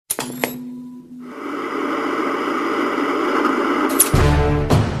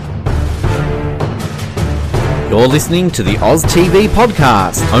You're listening to the Oz TV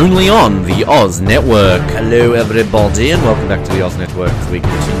podcast, only on the Oz Network. Hello everybody and welcome back to the Oz Network as we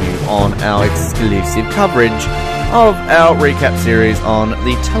continue on our exclusive coverage of our recap series on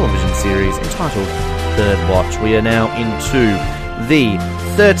the television series entitled Third Watch. We are now into the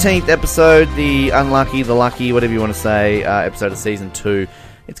 13th episode, the unlucky, the lucky, whatever you want to say, episode of season 2.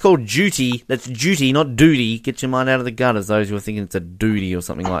 It's called Duty. That's duty, not duty. Get your mind out of the gutters, those who are thinking it's a duty or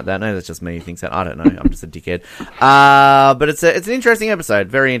something like that. No, that's just me who thinks that. I don't know. I'm just a dickhead. But it's an interesting episode.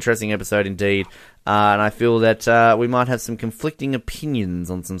 Very interesting episode indeed. And I feel that we might have some conflicting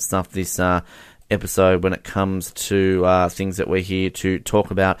opinions on some stuff this episode when it comes to things that we're here to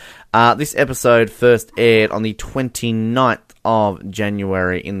talk about. This episode first aired on the 29th of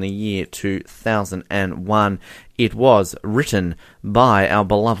January in the year 2001. It was written by our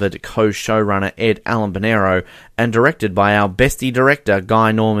beloved co-showrunner Ed Alambonero and directed by our bestie director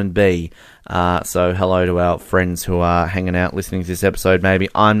Guy Norman B. So hello to our friends who are hanging out listening to this episode, maybe.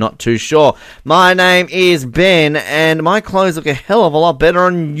 I'm not too sure. My name is Ben, and my clothes look a hell of a lot better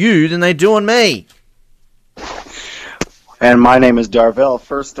on you than they do on me. And my name is Darvell.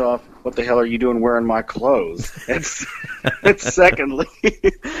 First off, what the hell are you doing wearing my clothes? And secondly,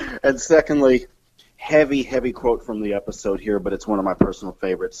 heavy quote from the episode here, but it's one of my personal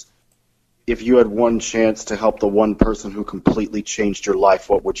favorites. If you had one chance to help the one person who completely changed your life,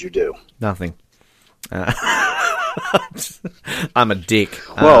 what would you do? Nothing. I'm a dick.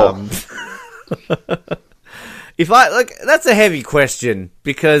 Well, that's a heavy question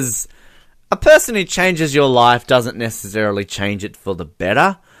because a person who changes your life doesn't necessarily change it for the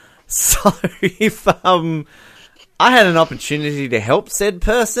better. So if I had an opportunity to help said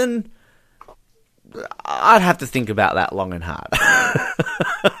person, I'd have to think about that long and hard.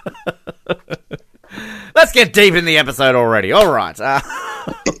 Let's get deep in the episode already. All right.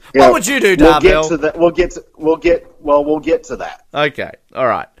 What would you do, Darvell? We'll get to that. Okay. All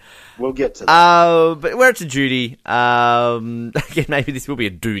right. We'll get to that. But we're to duty. Again, maybe this will be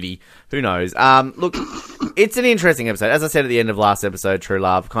a duty. Who knows? Look, it's an interesting episode. As I said at the end of last episode, True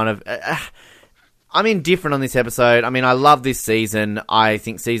Love, kind of... I'm indifferent on this episode. I mean, I love this season. I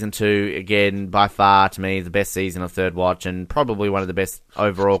think season 2, again, by far, to me, the best season of Third Watch and probably one of the best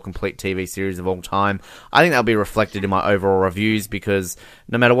overall complete TV series of all time. I think that'll be reflected in my overall reviews because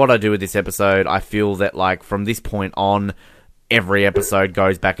no matter what I do with this episode, I feel that, like, from this point on, every episode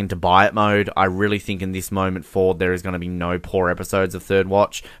goes back into buy it mode. I really think in this moment forward, there is going to be no poor episodes of Third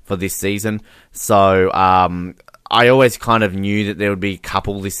Watch for this season. So, I always kind of knew that there would be a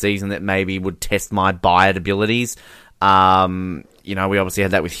couple this season that maybe would test my buy it abilities. We obviously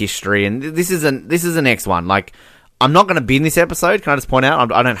had that with History, and this is the next one. Like, I'm not going to bin this episode. Can I just point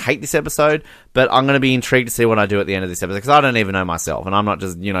out? I don't hate this episode, but I'm going to be intrigued to see what I do at the end of this episode because I don't even know myself, and I'm not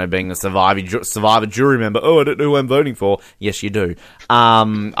just being a Survivor jury member. Oh, I don't know who I'm voting for. Yes, you do.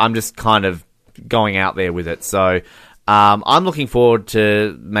 I'm just kind of going out there with it. So I'm looking forward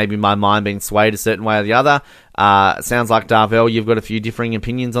to maybe my mind being swayed a certain way or the other. Sounds like, Darvell, you've got a few differing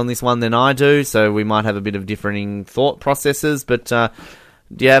opinions on this one than I do, so we might have a bit of differing thought processes, but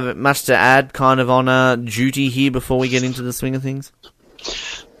do you have much to add kind of on duty here before we get into the swing of things?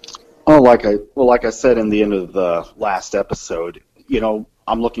 Oh, like I said in the end of the last episode,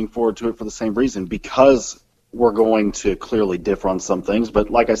 I'm looking forward to it for the same reason, because we're going to clearly differ on some things,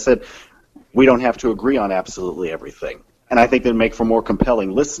 but like I said, we don't have to agree on absolutely everything. And I think that'd make for more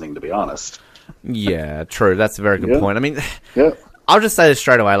compelling listening, to be honest. Yeah, true. That's a very good point. I mean, yeah. I'll just say this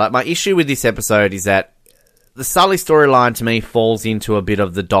straight away. Like, my issue with this episode is that the Sully storyline to me falls into a bit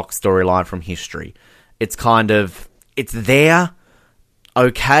of the Doc storyline from History. It's kind of, it's there.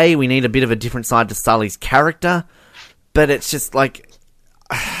 Okay, we need a bit of a different side to Sully's character, but it's just like,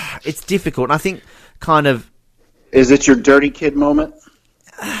 it's difficult. And I think kind of... Is it your dirty kid moment?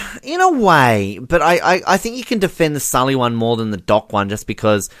 In a way, but I think you can defend the Sully one more than the Doc one just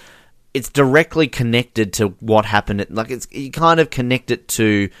because it's directly connected to what happened. You kind of connect it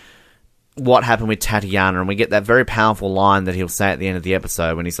to what happened with Tatiana, and we get that very powerful line that he'll say at the end of the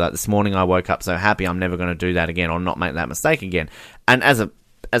episode when he's like, "This morning I woke up so happy, I'm never going to do that again or not make that mistake again." And as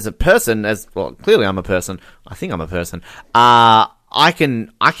a person, clearly I'm a person. I think I'm a person. I can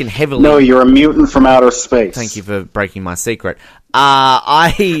heavily... No, you're a mutant from outer space. Thank you for breaking my secret. I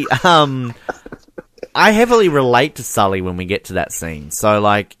heavily relate to Sully when we get to that scene. So,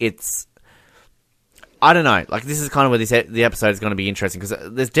 like, it's... I don't know. Like, this is kind of where the episode is going to be interesting,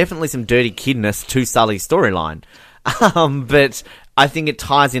 because there's definitely some dirty kidness to Sully's storyline. But I think it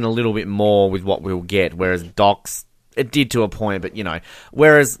ties in a little bit more with what we'll get, whereas Doc's... It did to a point, but,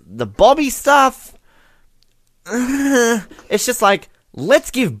 Whereas the Bobby stuff... It's just like,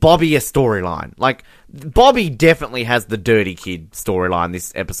 let's give Bobby a storyline. Like, Bobby definitely has the dirty kid storyline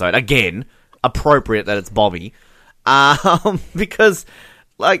this episode. Again, appropriate that it's Bobby. Because,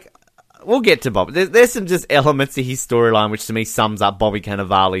 like, we'll get to Bobby. There's some just elements to his storyline which to me sums up Bobby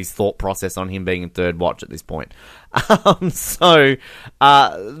Cannavale's thought process on him being in third watch at this point. The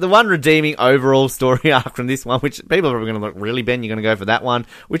one redeeming overall story arc from this one, which people are probably going to look, really, Ben, you're going to go for that one,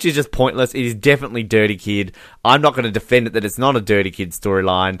 which is just pointless. It is definitely Dirty Kid. I'm not going to defend it that it's not a Dirty Kid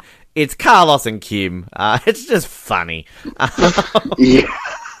storyline. It's Carlos and Kim. It's just funny. Yeah.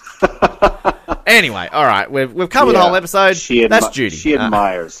 Anyway, all right, we've covered the whole episode. That's Judy. She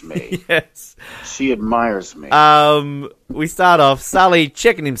admires me. Yes. She admires me. We start off, Sully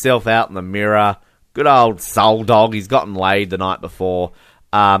checking himself out in the mirror. Good old soul dog. He's gotten laid the night before.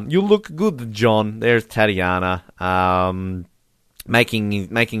 You look good, John. There's Tatiana.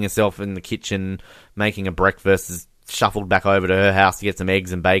 Making herself in the kitchen, making a breakfast, is shuffled back over to her house to get some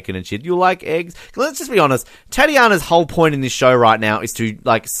eggs and bacon and shit. You like eggs? Let's just be honest. Tatiana's whole point in this show right now is to,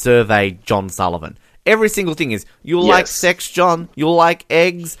 like, survey John Sullivan. Every single thing is, you like sex, John? You like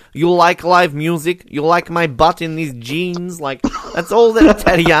eggs? You like live music? You like my butt in these jeans? Like, that's all that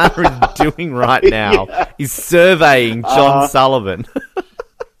Tatiana is doing right now, is surveying John Sullivan.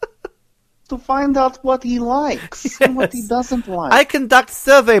 To find out what he likes and what he doesn't like. I conduct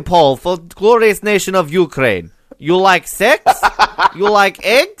survey poll for glorious nation of Ukraine. You like sex? You like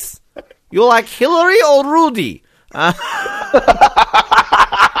eggs? You like Hillary or Rudy?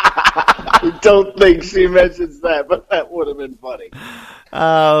 I don't think she mentions that, but that would have been funny.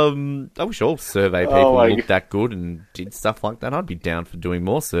 I wish all survey people looked that good and did stuff like that. I'd be down for doing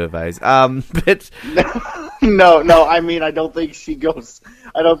more surveys. But no. I mean, I don't think she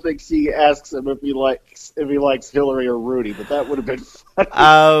asks him if he likes Hillary or Rudy. But that would have been funny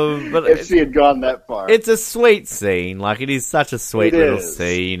but if she had gone that far. It's a sweet scene. Like, it is such a sweet little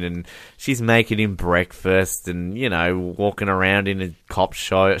scene, and she's making him breakfast, and walking around in a cop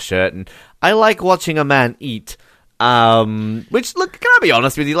shirt, and I like watching a man eat. Which, look, can I be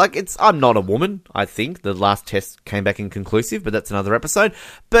honest with you? Like, I'm not a woman, I think. The last test came back inconclusive, but that's another episode.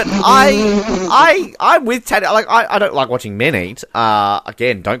 But I'm with Teddy. Like, I don't like watching men eat.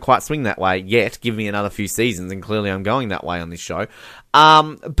 Again, don't quite swing that way yet. Give me another few seasons, and clearly I'm going that way on this show.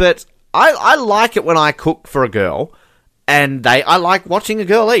 But I like it when I cook for a girl, and I like watching a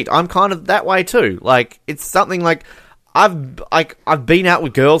girl eat. I'm kind of that way too. Like, it's something like, I've been out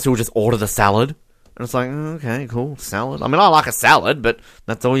with girls who will just order the salad. And it's like, okay, cool, salad. I mean, I like a salad, but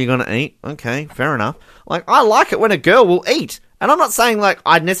that's all you're going to eat? Okay, fair enough. Like, I like it when a girl will eat. And I'm not saying, like,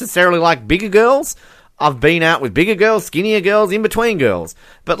 I necessarily like bigger girls. I've been out with bigger girls, skinnier girls, in-between girls.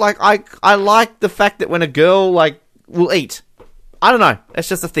 But, like, I like the fact that when a girl, like, will eat. I don't know. It's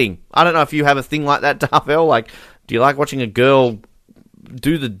just a thing. I don't know if you have a thing like that, Darvell. Like, do you like watching a girl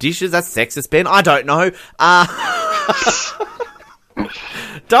do the dishes? That's sexist, Ben. I don't know.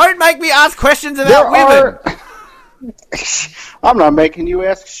 Don't make me ask questions about women. I'm not making you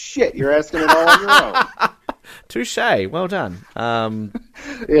ask shit. You're asking it all on your own. Touche. Well done.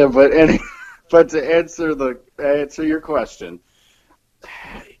 Yeah, but to answer your question,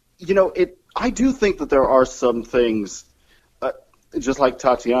 I do think that there are some things, just like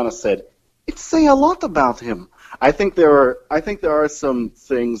Tatiana said, it say a lot about him. I think there are some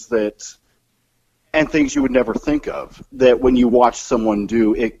things and things you would never think of, that when you watch someone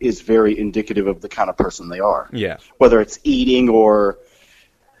do, it is very indicative of the kind of person they are. Yeah. Whether it's eating or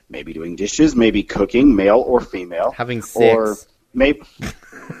maybe doing dishes, maybe cooking, male or female. Having sex. Or maybe,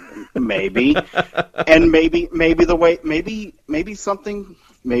 and maybe the way, maybe something,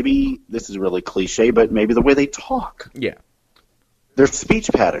 maybe this is really cliche, but maybe the way they talk. Yeah. Their speech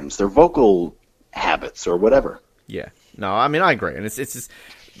patterns, their vocal habits, or whatever. Yeah. No, I mean, I agree. And it's just,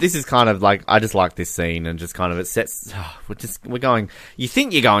 this is kind of like, I just like this scene, and just kind of, it sets, we're going, you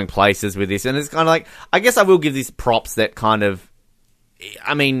think you're going places with this, and it's kind of like, I guess I will give this props that kind of,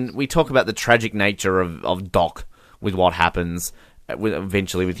 I mean, we talk about the tragic nature of Doc with what happens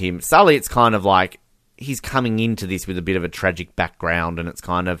eventually with him. Sully, it's kind of like, he's coming into this with a bit of a tragic background, and it's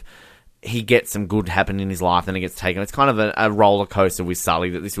kind of, he gets some good happen in his life, then it gets taken. It's kind of a roller coaster with Sully,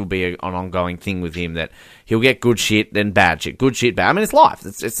 that this will be an ongoing thing with him, that he'll get good shit, then bad shit, good shit, bad. I mean, it's life.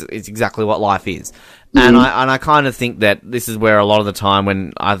 It's exactly what life is. Mm-hmm. And I kind of think that this is where a lot of the time,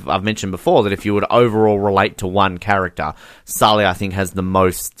 when I've mentioned before that if you would overall relate to one character, Sully, I think, has the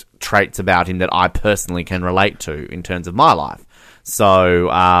most traits about him that I personally can relate to in terms of my life. So,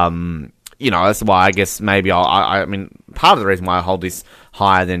 that's why I guess maybe I mean, part of the reason why I hold this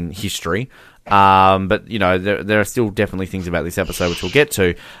higher than history. But, there are still definitely things about this episode which we'll get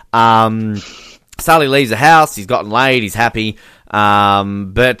to. Sully leaves the house. He's gotten laid. He's happy.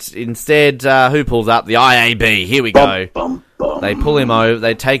 But instead, who pulls up? The IAB. Here we go. Bum, bum. They pull him over.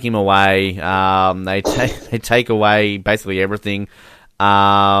 They take him away. They take away basically everything.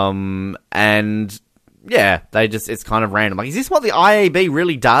 And yeah, it's kind of random. Like, is this what the IAB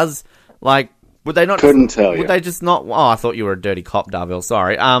really does? Like, would they not? Couldn't tell you. Would they just not? Oh, I thought you were a dirty cop, Darville.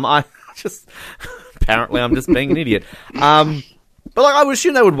 Sorry. I just apparently I'm just being an idiot. But like, I would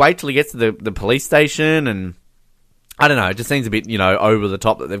assume they would wait till he gets to the police station, and I don't know. It just seems a bit, over the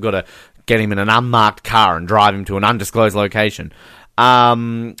top that they've got to get him in an unmarked car and drive him to an undisclosed location.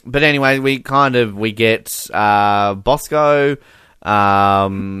 But anyway, we get Bosco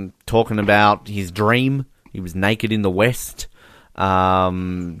talking about his dream. He was naked in the West.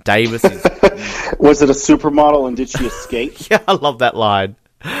 Davis is... Was it a supermodel and did she escape? Yeah, I love that line.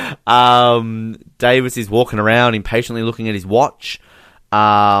 Davis is walking around impatiently looking at his watch.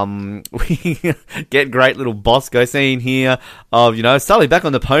 We get great little Bosco scene here of, Sully back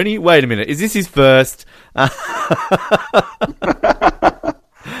on the pony. Wait a minute, is this his first?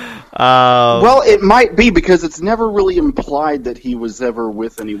 Well, it might be, because it's never really implied that he was ever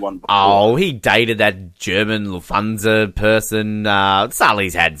with anyone before. Oh, he dated that German Lufthansa person.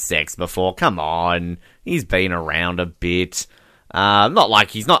 Sully's had sex before. Come on. He's been around a bit. Not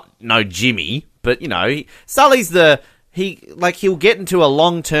like he's no Jimmy, but, Sully's he'll get into a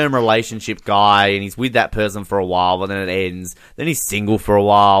long-term relationship guy, and he's with that person for a while, but then it ends. Then he's single for a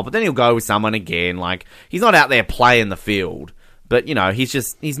while, but then he'll go with someone again. Like, he's not out there playing the field. But, he's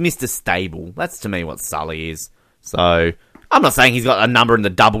Mr. Stable. That's, to me, what Sully is. So, I'm not saying he's got a number in the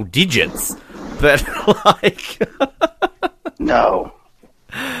double digits, but, No.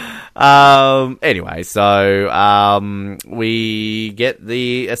 Anyway, so, we get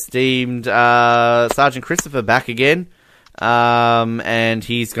the esteemed, Sergeant Christopher back again. And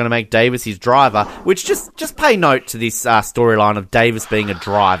he's going to make Davis his driver, which just pay note to this, storyline of Davis being a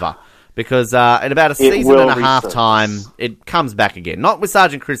driver. Because in about a season and a half time, it comes back again. Not with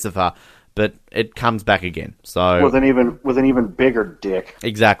Sergeant Christopher, but it comes back again. So with an even bigger dick.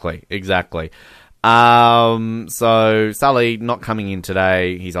 Exactly. So Sully not coming in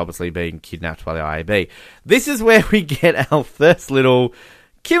today. He's obviously being kidnapped by the IAB. This is where we get our first little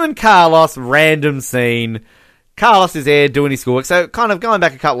Kim and Carlos random scene. Carlos is there doing his schoolwork. So kind of going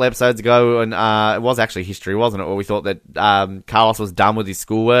back a couple episodes ago, and it was actually history, wasn't it? Where we thought that Carlos was done with his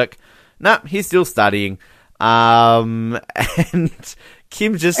schoolwork. No, he's still studying. And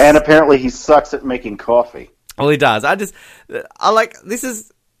Kim just... And apparently he sucks at making coffee. Well, he does. This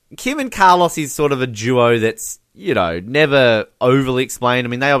is... Kim and Carlos is sort of a duo that's, never overly explained. I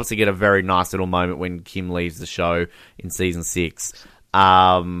mean, they obviously get a very nice little moment when Kim leaves the show in season 6.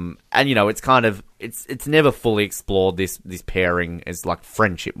 And, it's kind of... It's never fully explored, this pairing, as, like,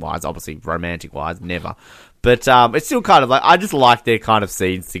 friendship-wise. Obviously, romantic-wise, never. But it's still kind of like, I just like their kind of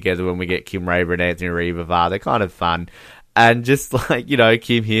scenes together when we get Kim Raver and Anthony Reaver. They're kind of fun. And just like,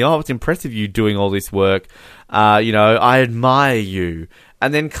 Kim here, it's impressive you doing all this work. I admire you.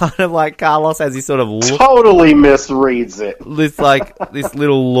 And then kind of like Carlos has this sort of look. Totally misreads it. This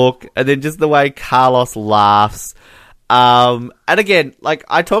little look. And then just the way Carlos laughs. And again, like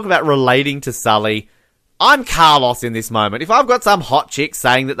I talk about relating to Sully. I'm Carlos in this moment. If I've got some hot chick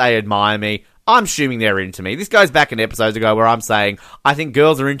saying that they admire me, I'm assuming they're into me. This goes back an episode ago where I'm saying, I think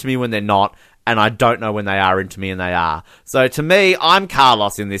girls are into me when they're not, and I don't know when they are into me and they are. So to me, I'm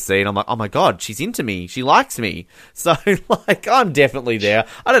Carlos in this scene. I'm like, oh my god, she's into me. She likes me. So, I'm definitely there.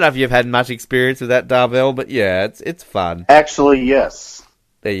 I don't know if you've had much experience with that, Darvell, but yeah, it's fun. Actually, yes.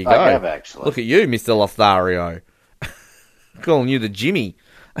 There you go. I have, actually. Look at you, Mr. Lothario. Calling you the Jimmy.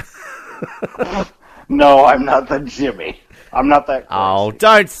 No, I'm not the Jimmy. I'm not that crazy. Oh,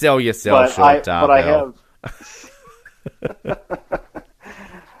 don't sell yourself short, Darvell. But I have...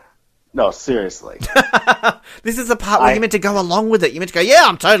 No, seriously. This is the part where you're meant to go along with it. You're meant to go, yeah,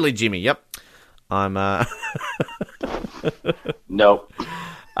 I'm totally Jimmy. Yep. I'm, Nope.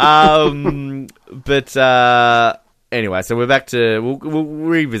 But, anyway, so we're back to... We'll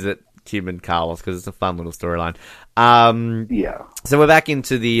revisit Kim and Carlos because it's a fun little storyline. Yeah. So we're back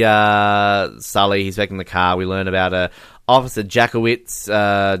into the Sully. He's back in the car. We learn about Officer Jankowitz,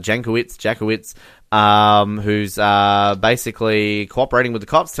 who's basically cooperating with the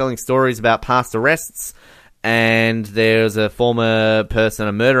cops, telling stories about past arrests. And there's a former person,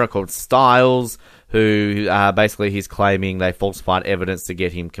 a murderer called Styles, who basically he's claiming they falsified evidence to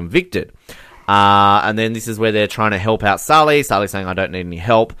get him convicted. And then this is where they're trying to help out Sully. Sully's saying, I don't need any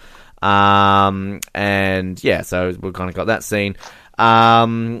help. And yeah, so we've kind of got that scene.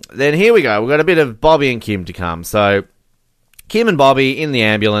 Then here we go. We've got a bit of Bobby and Kim to come. So Kim and Bobby in the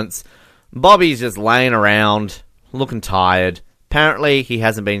ambulance. Bobby's just laying around, looking tired. Apparently, he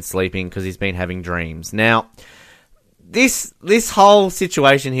hasn't been sleeping because he's been having dreams. Now, this whole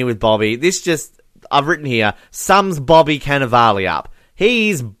situation here with Bobby, I've written here, sums Bobby Cannavale up.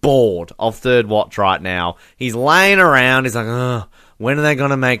 He's bored of Third Watch right now. He's laying around. He's like, ugh, when are they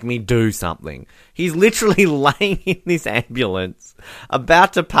going to make me do something? He's literally laying in this ambulance,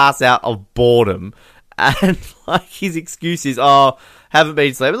 about to pass out of boredom. And, like, his excuse is, haven't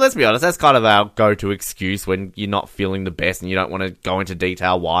been sleeping. Let's be honest, that's kind of our go-to excuse when you're not feeling the best and you don't want to go into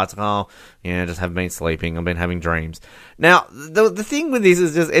detail why. It's like, just haven't been sleeping. I've been having dreams. Now, the thing with this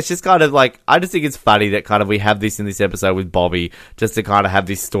is it's just kind of like, I just think it's funny that kind of we have this in this episode with Bobby, just to kind of have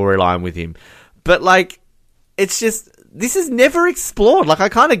this storyline with him. But, like, it's just, this is never explored. Like, I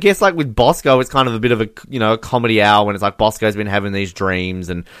kind of guess, like, with Bosco, it's kind of a bit of a comedy hour when it's like Bosco's been having these dreams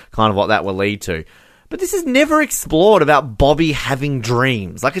and kind of what that will lead to. But this is never explored about Bobby having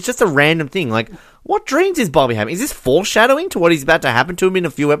dreams. Like, it's just a random thing. Like, what dreams is Bobby having? Is this foreshadowing to what is about to happen to him in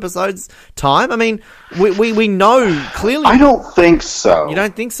a few episodes' time? I mean, we know clearly. I don't think so. You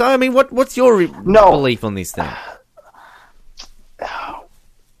don't think so? I mean, what's your belief on this thing?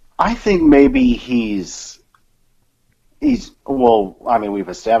 I think maybe we've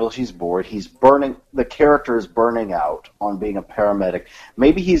established he's bored. The character is burning out on being a paramedic.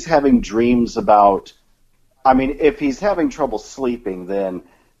 Maybe he's having dreams about, if he's having trouble sleeping, then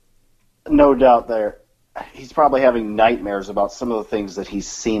no doubt he's probably having nightmares about some of the things that he's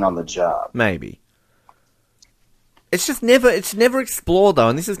seen on the job. Maybe. It's never explored though,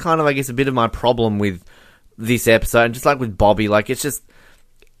 and this is kind of, I guess, a bit of my problem with this episode, and just like with Bobby, like, it's just,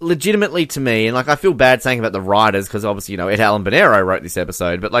 legitimately to me, and like I feel bad saying about the writers because obviously Ed Allen Bonero wrote this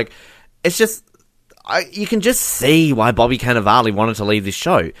episode, but like it's just you can just see why Bobby Cannavale wanted to leave this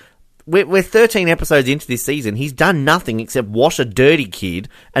show. We're 13 episodes into this season. He's done nothing except wash a dirty kid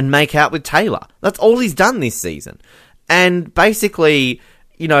and make out with Taylor. That's all he's done this season. And basically,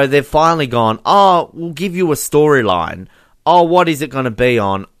 they've finally gone, we'll give you a storyline. What is it going to be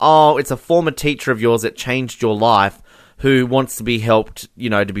on? It's a former teacher of yours that changed your life who wants to be helped,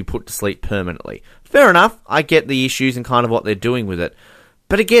 to be put to sleep permanently. Fair enough. I get the issues and kind of what they're doing with it.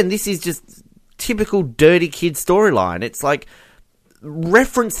 But again, this is just typical dirty kid storyline. It's like,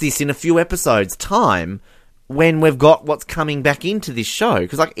 reference this in a few episodes' time when we've got what's coming back into this show.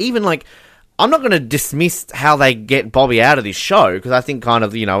 Because, I'm not going to dismiss how they get Bobby out of this show, because I think kind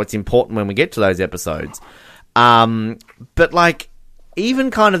of, it's important when we get to those episodes. But, even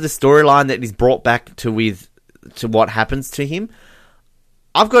kind of the storyline that is brought back to what happens to him,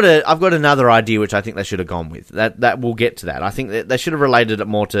 I've got another idea which I think they should have gone with. That we'll get to that. I think that they should have related it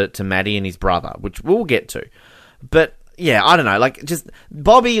more to Maddie and his brother, which we'll get to. But yeah, I don't know. Just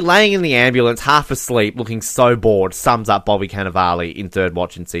Bobby laying in the ambulance, half asleep, looking so bored, sums up Bobby Cannavale in Third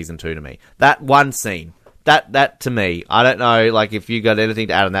Watch in season 2 to me. That one scene. That to me, I don't know, if you got anything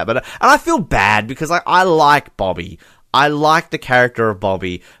to add on that, but and I feel bad because I like Bobby. I like the character of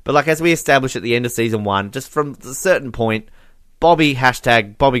Bobby, but as we established at the end of season 1, just from a certain point, Bobby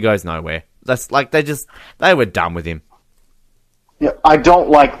goes nowhere. That's they were done with him. Yeah, I don't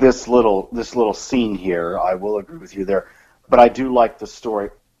like this little scene here. I will agree with you there, but I do like the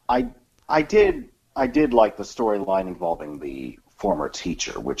story. I did like the storyline involving the former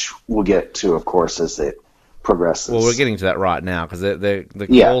teacher, which we'll get to, of course, as it progresses. Well, we're getting to that right now because the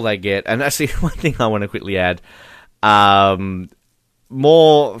call they get, and actually one thing I want to quickly add.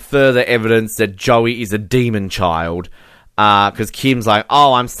 More further evidence that Joey is a demon child. Because Kim's like,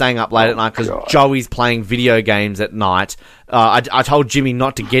 I'm staying up late at night because Joey's playing video games at night. I told Jimmy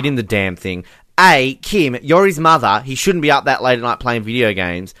not to get in the damn thing. A, Kim, you're his mother. He shouldn't be up that late at night playing video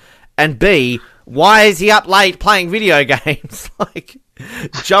games. And B, why is he up late playing video games?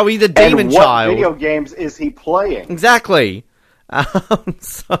 Joey the demon child. What video games is he playing? Exactly.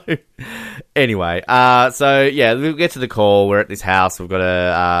 Anyway, we'll get to the call. We're at this house. We've got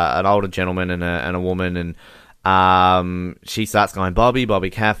an older gentleman and a woman, and she starts going, Bobby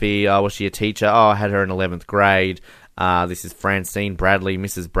Caffey. Oh, was she a teacher? Oh, I had her in 11th grade. This is Francine Bradley,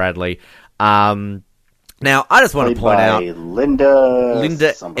 Mrs. Bradley. Now, I just want to point out Linda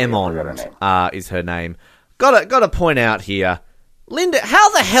Emmons is her name. Got to point out here, Linda. How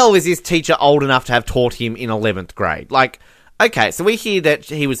the hell is this teacher old enough to have taught him in 11th grade? Okay, so we hear that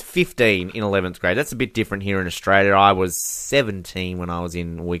he was 15 in 11th grade. That's a bit different here in Australia. I was 17 when I was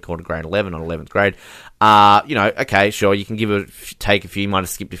in, we called it grade 11 on 11th grade. Okay, sure, you can take a few, you might have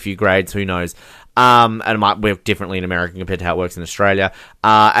skipped a few grades, who knows. And it might work differently in America compared to how it works in Australia.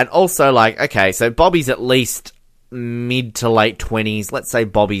 And also, okay, so Bobby's at least mid to late 20s. Let's say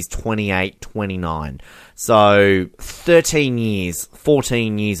Bobby's 28, 29. So 13 years,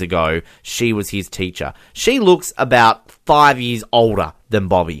 14 years ago, she was his teacher. She looks about 5 years older than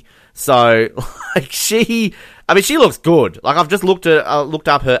Bobby. So, like, she looks good. Like, I've just looked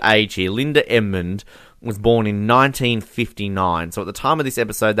up her age here. Linda Edmond was born in 1959. So at the time of this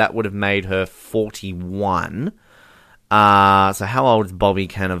episode, that would have made her 41. So how old is Bobby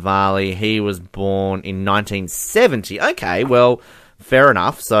Cannavale? He was born in 1970. Okay, well, fair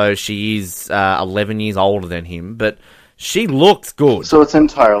enough. So she is 11 years older than him, but she looks good. So it's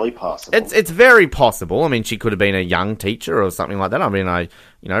entirely possible. It's very possible. I mean, she could have been a young teacher or something like that. I mean, I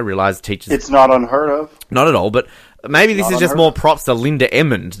realize teachers... It's not unheard of. Not at all, but maybe this is just more props to Linda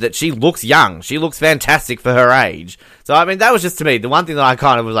Edmond, that she looks young. She looks fantastic for her age. So, I mean, that was just, to me, the one thing that I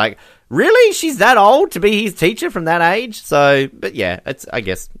kind of was like, really? She's that old to be his teacher from that age? So, but yeah, it's, I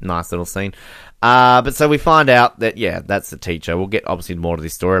guess, nice little scene. But so we find out that, yeah, that's the teacher. We'll get, obviously, more to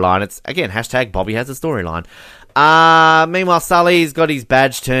this storyline. It's, again, hashtag Bobby has a storyline. Meanwhile, Sully's got his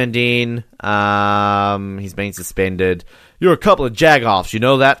badge turned in. He's been suspended. You're a couple of jag-offs, you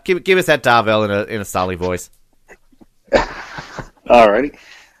know that? Give us that Darvell in a Sully voice. Alrighty.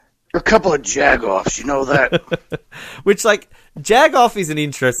 You're a couple of jag-offs, you know that? Which, like, jag-off is an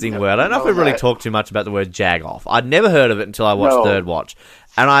interesting word. I don't know if we've really talked too much about the word jag-off. I'd never heard of it until I watched Third Watch.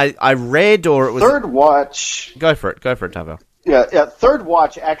 And I read, or it was... Third Watch... Go for it, Darvell. Yeah, Third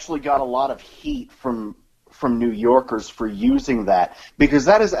Watch actually got a lot of heat from New Yorkers for using that, because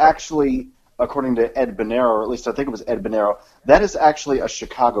that is actually, according to Ed Bonero, or at least I think it was Ed Bonero, that is actually a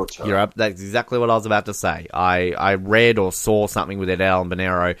Chicago term. You're up. That's exactly what I was about to say. I read or saw something with Ed Allen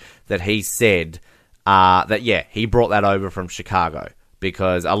Bonero that he said that, yeah, he brought that over from Chicago,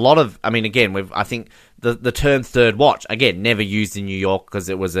 because a lot of, I mean, again, I think the term Third Watch, again, never used in New York because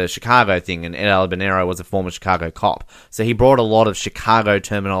it was a Chicago thing, and Ed Allen Bonero was a former Chicago cop. So he brought a lot of Chicago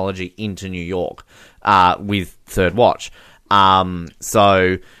terminology into New York with Third Watch.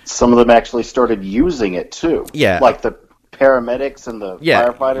 So some of them actually started using it too. Yeah, like the paramedics and the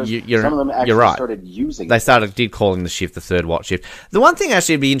firefighters. Some of them actually started using it. They did calling the shift the Third Watch shift. The one thing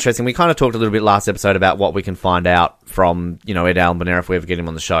actually would be interesting, we kind of talked a little bit last episode about what we can find out from, Ed Allen Bonero if we ever get him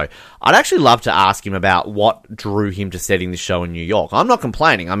on the show. I'd actually love to ask him about what drew him to setting this show in New York. I'm not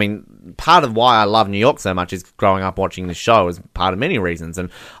complaining. I mean, part of why I love New York so much is growing up watching this show is part of many reasons. And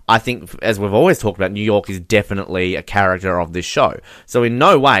I think, as we've always talked about, New York is definitely a character of this show. So in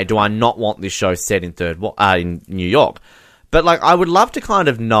no way do I not want this show set in New York. But, like, I would love to kind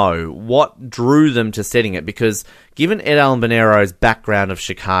of know what drew them to setting it, because given Ed Allen Bonero's background of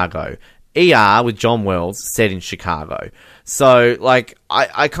Chicago, ER with John Wells set in Chicago. So, like,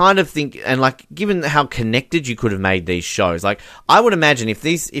 I kind of think, and, like, given how connected you could have made these shows, like, I would imagine if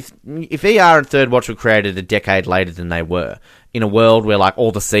ER and Third Watch were created a decade later than they were, in a world where, like,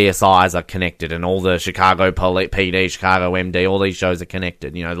 all the CSIs are connected and all the Chicago PD, Chicago MD, all these shows are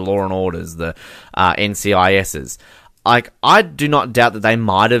connected, the Law and Orders, the NCISs. Like, I do not doubt that they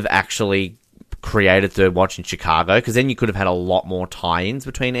might have actually created Third Watch in Chicago, because then you could have had a lot more tie-ins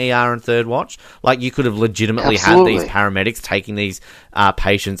between ER and Third Watch. Like, you could have legitimately had these paramedics taking these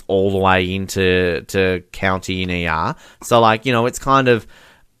patients all the way into county in ER. So, like, it's kind of...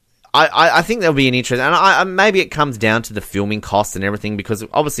 I think there'll be an interest, and maybe it comes down to the filming costs and everything, because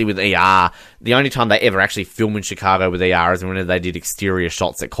obviously with ER, the only time they ever actually film in Chicago with ER is whenever they did exterior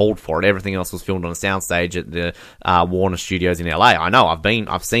shots that called for it. Everything else was filmed on a soundstage at the Warner Studios in LA. I know,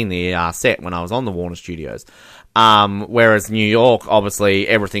 I've seen the ER set when I was on the Warner Studios. Whereas New York, obviously,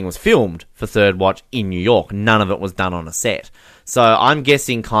 everything was filmed for Third Watch in New York. None of it was done on a set. So I'm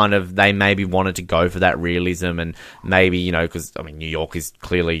guessing kind of they maybe wanted to go for that realism, and maybe, because, I mean, New York is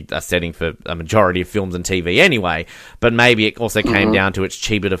clearly a setting for a majority of films and TV anyway, but maybe it also came down to it's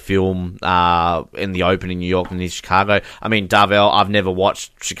cheaper to film in the open in New York than in Chicago. I mean, Darvell, I've never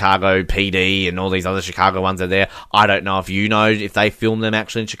watched Chicago PD and all these other Chicago ones are there. I don't know if you know if they film them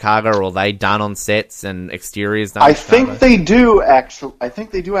actually in Chicago, or are they done on sets and exteriors done in Chicago? I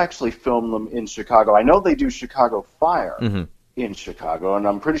think they do actually film them in Chicago. I know they do Chicago Fire. In Chicago, and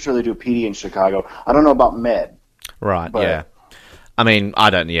I'm pretty sure they do PD in Chicago. I don't know about Med. Right, yeah. I mean, I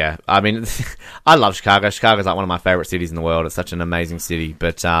I love Chicago. Chicago's like one of my favorite cities in the world. It's such an amazing city.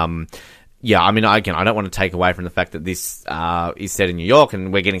 But, yeah, I mean, again, I don't want to take away from the fact that this is set in New York,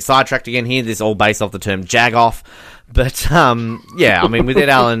 and we're getting sidetracked again here. This is all based off the term jag-off. But, yeah, I mean, with Ed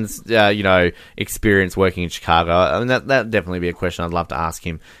Allen's, experience working in Chicago, I mean, that'd definitely be a question I'd love to ask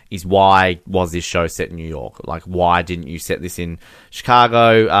him, is why was this show set in New York? Like, why didn't you set this in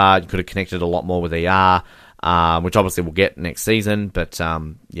Chicago? You could have connected a lot more with ER, which obviously we'll get next season, but,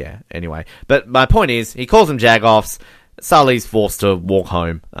 yeah, anyway. But my point is, he calls them jag-offs. Sully's forced to walk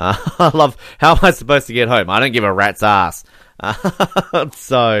home. I love, how am I supposed to get home? I don't give a rat's ass.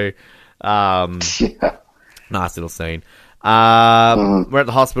 So, Yeah. nice little scene. We're at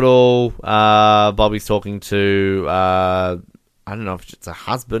the hospital. Bobby's talking to, I don't know if it's a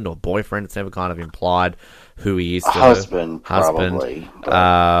husband or boyfriend. It's never kind of implied who he is to Husband, her. probably.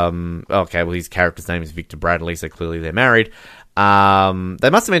 Okay, well, his character's name is Victor Bradley, so clearly they're married. They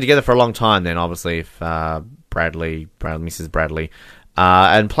must have been together for a long time then, obviously, if Mrs. Bradley.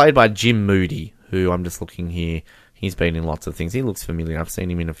 And played by Jim Moody, who I'm just looking here. He's been in lots of things. He looks familiar. I've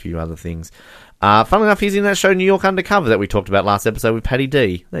seen him in a few other things. Funnily enough, he's in that show New York Undercover that we talked about last episode with Paddy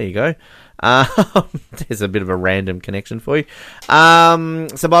D. There you go. There's a bit of a random connection for you.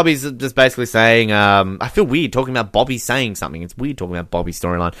 So Bobby's just basically saying, I feel weird talking about Bobby saying something. It's weird talking about Bobby's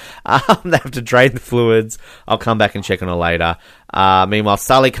storyline. They have to drain the fluids. I'll come back and check on her later. Meanwhile,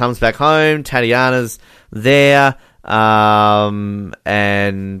 Sully comes back home. Tatiana's there. And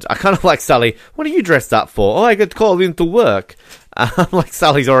I kind of like Sully. What are you dressed up for? Oh, I got called into work. Like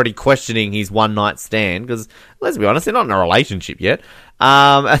Sully's already questioning his one night stand because, let's be honest, they're not in a relationship yet.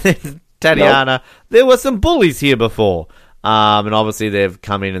 And then Tatiana, there were some bullies here before. And obviously they've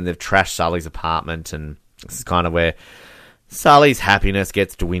come in and they've trashed Sully's apartment, and this is kind of where Sully's happiness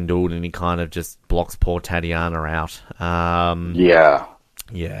gets dwindled and he kind of just blocks poor Tatiana out.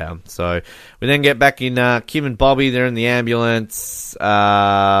 Yeah, so we then get back in Kim and Bobby. They're in the ambulance. Do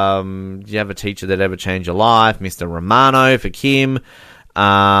you have a teacher that ever changed your life? Mr. Romano for Kim.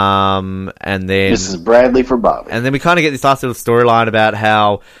 And then Mrs. Bradley for Bobby. And then we kind of get this last little storyline about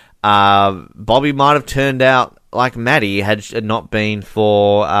how Bobby might have turned out like Maddie had it not been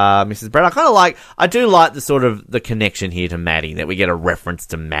for Mrs. Brad. I do like the sort of the connection here to Maddie, that we get a reference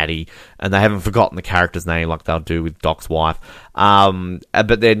to Maddie, and they haven't forgotten the character's name like they'll do with Doc's wife.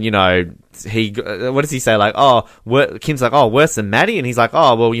 But then, you know, what does he say? Like, Kim's like, oh, worse than Maddie? And he's like,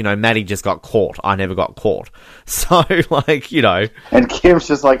 oh, well, you know, Maddie just got caught. I never got caught. So, like, you know. And Kim's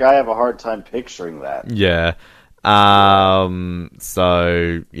just like, I have a hard time picturing that. Yeah. So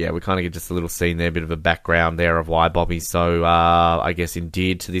yeah, we kind of get just a little scene there, a bit of a background there of why Bobby's so, I guess,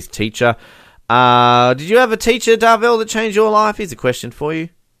 endeared to this teacher. Did you have a teacher, Darvell, that changed your life? Here's a question for you.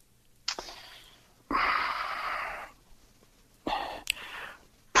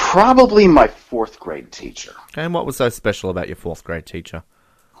 Probably my 4th grade teacher. Okay, and what was so special about your 4th grade teacher?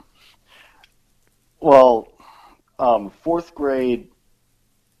 Well, 4th grade,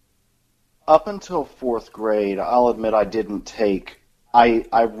 up until 4th grade, I'll admit I didn't take, I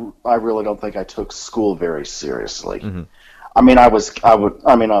really don't think I took school very seriously. Mm-hmm. I mean,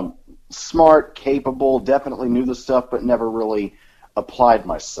 I'm smart, capable, definitely knew the stuff, but never really applied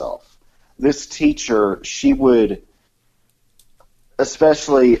myself. This teacher, she would,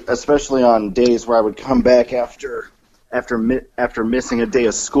 especially on days where I would come back after missing a day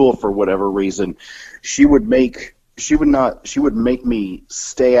of school for whatever reason, she would make me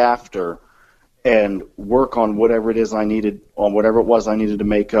stay after and work on whatever it was I needed to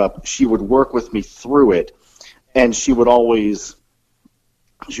make up. She would work with me through it, and she was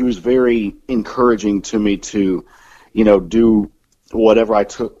very encouraging to me to, you know, do whatever I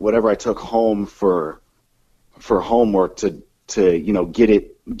took home for homework to you know, get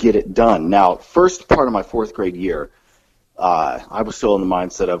it done. Now, first part of my 4th grade year, I was still in the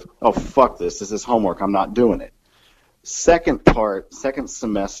mindset of, oh, fuck this is homework, I'm not doing it. Second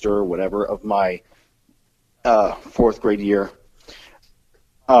semester or whatever of my 4th grade year,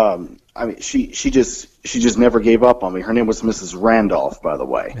 I mean, she just never gave up on me. Her name was Mrs. Randolph, by the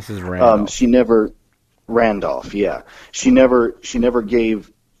way. Mrs. Randolph. Randolph, yeah. She never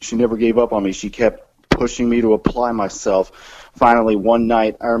gave up on me. She kept pushing me to apply myself. Finally, one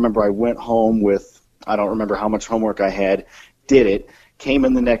night, I remember I went home with, I don't remember how much homework I had, did it, came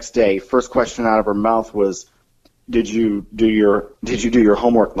in the next day. First question out of her mouth was, Did you do your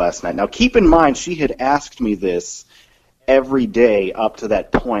homework last night? Now, keep in mind, she had asked me this every day up to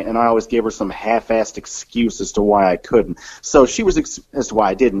that point, and I always gave her some half-assed excuse as to why I couldn't. So she was as to why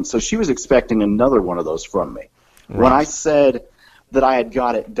I didn't. So she was expecting another one of those from me. Right. When I said that I had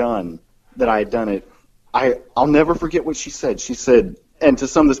got it done, that I had done it, I'll never forget what she said. She said, and to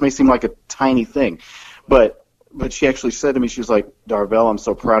some this may seem like a tiny thing, but she actually said to me, she was like, Darvell, I'm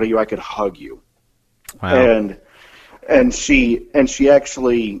so proud of you, I could hug you. Wow. And she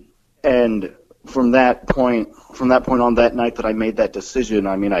actually, and from that point on, that night that I made that decision,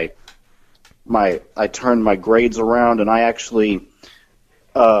 I mean, I turned my grades around, and I actually,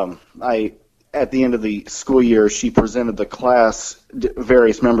 at the end of the school year, she presented the class,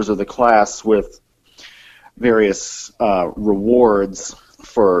 various members of the class, with various rewards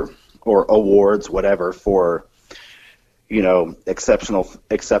or awards, whatever, for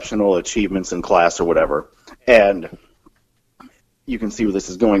exceptional achievements in class or whatever. And you can see where this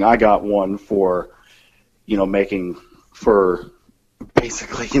is going. I got one for,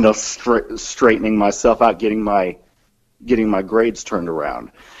 basically, straightening myself out, getting my grades turned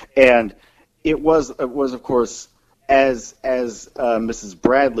around. And it was of course, as Mrs.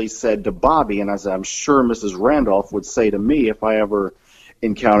 Bradley said to Bobby, and as I'm sure Mrs. Randolph would say to me if I ever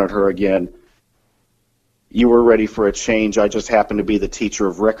encountered her again, you were ready for a change. I just happened to be the teacher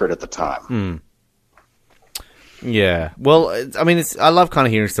of record at the time. Yeah. Well, I mean, I love kind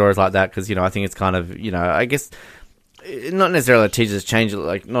of hearing stories like that because, I think it's kind of, I guess, not necessarily that teachers change,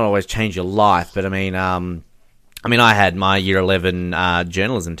 like, not always change your life, but I mean, I had my year 11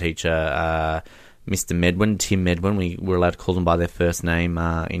 journalism teacher, Mr. Medwin, Tim Medwin. We were allowed to call them by their first name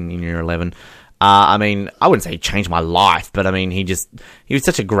in year 11. I wouldn't say he changed my life, but I mean, he was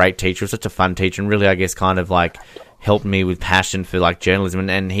such a great teacher, such a fun teacher, and really, I guess, kind of like helped me with passion for like journalism,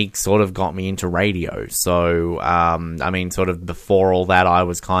 and he sort of got me into radio. So, sort of before all that, I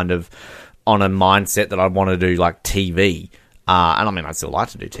was kind of on a mindset that I'd want to do like TV. And I'd still like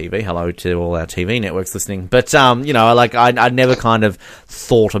to do TV. Hello to all our TV networks listening. But, I never kind of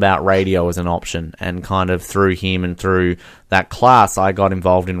thought about radio as an option. And kind of through him and through that class, I got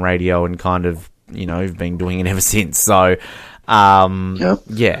involved in radio and kind of, been doing it ever since. So,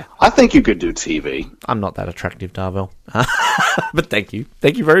 yeah. I think you could do TV. I'm not that attractive, Darvell. But thank you.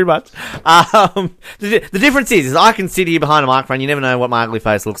 Thank you very much. The difference is I can sit here behind a microphone. You never know what my ugly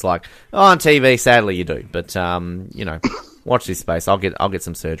face looks like. On TV, sadly, you do. But, watch this space. I'll get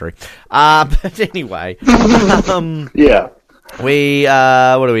some surgery. But anyway, yeah. We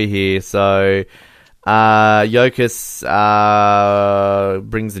what do we hear? So, Yokas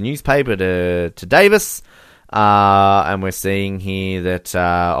brings the newspaper to Davis, and we're seeing here that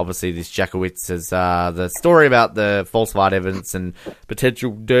obviously this Jackowitz has the story about the falsified evidence and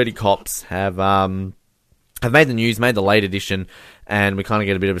potential dirty cops have made the news, made the late edition. And we kind of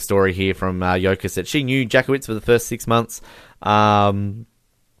get a bit of a story here from Yokas that she knew Jackowitz for the first 6 months.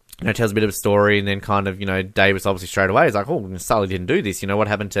 Tells a bit of a story, and then kind of, Davis obviously straight away is like, oh, Sully didn't do this. What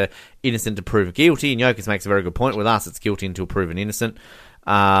happened to innocent to prove guilty? And Yokas makes a very good point with us. It's guilty until proven innocent.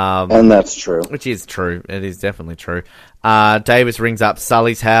 And that's true. Which is true. It is definitely true. Davis rings up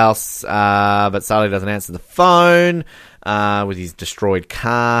Sully's house, but Sully doesn't answer the phone with his destroyed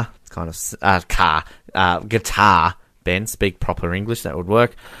car. It's kind of guitar. Ben, speak proper English, that would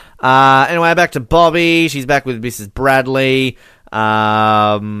work. Anyway, back to Bobby. She's back with Mrs. Bradley.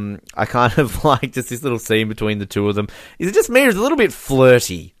 I kind of like just this little scene between the two of them. Is it just me or is it a little bit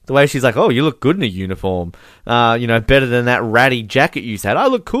flirty? The way she's like, oh, you look good in a uniform. Better than that ratty jacket you had. I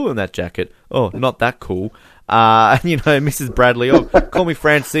look cool in that jacket. Oh, not that cool. Mrs. Bradley, oh, call me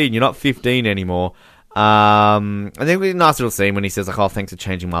Francine. You're not 15 anymore. And then we have a nice little scene when he says, like, oh, thanks for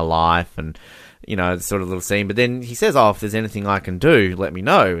changing my life. And, sort of little scene. But then he says, oh, if there's anything I can do, let me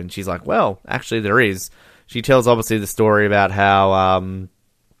know. And she's like, well, actually there is. She tells, obviously, the story about how,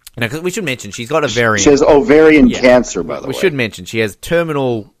 because we should mention, she's got ovarian... She has ovarian cancer, by the way. We should mention, she has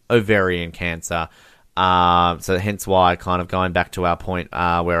terminal ovarian cancer. So hence why, kind of going back to our point,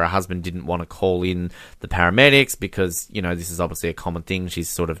 where her husband didn't want to call in the paramedics because, this is obviously a common thing. She's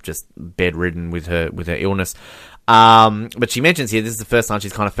sort of just bedridden with her illness. But she mentions here this is the first time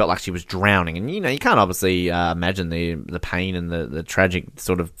she's kind of felt like she was drowning, and you can't obviously imagine the pain and the tragic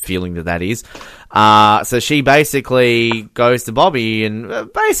sort of feeling that is. So she basically goes to Bobby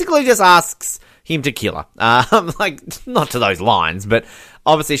and basically just asks him to kill her. Like, not to those lines, but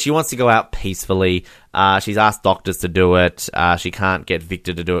obviously she wants to go out peacefully. She's asked doctors to do it. She can't get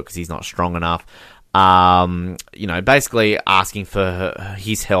Victor to do it because he's not strong enough. Basically asking for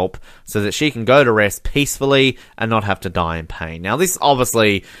his help so that she can go to rest peacefully and not have to die in pain. Now, this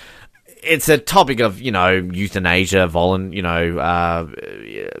obviously, it's a topic of, euthanasia,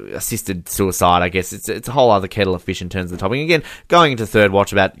 assisted suicide, I guess. It's a whole other kettle of fish in terms of the topic. Again, going into Third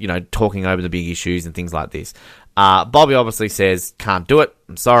Watch about, talking over the big issues and things like this. Bobby obviously says, can't do it,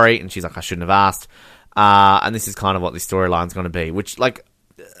 I'm sorry, and she's like, I shouldn't have asked. And this is kind of what this storyline's going to be, which, like...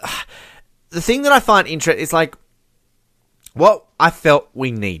 The thing that I find interesting is, like, what I felt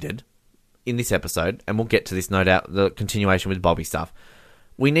we needed in this episode, and we'll get to this, no doubt, the continuation with Bobby stuff.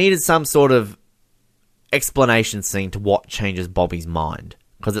 We needed some sort of explanation scene to what changes Bobby's mind.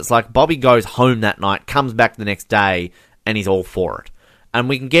 Because it's like Bobby goes home that night, comes back the next day, and he's all for it. And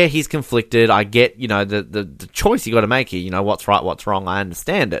we can get he's conflicted. I get, the choice you got to make here. What's right, what's wrong. I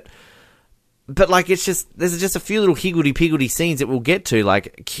understand it. But, like, there's just a few little higgledy-piggledy scenes that we'll get to.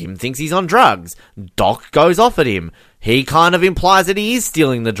 Like, Kim thinks he's on drugs. Doc goes off at him. He kind of implies that he is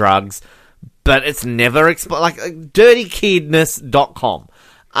stealing the drugs. but it's never like dirtykidness.com.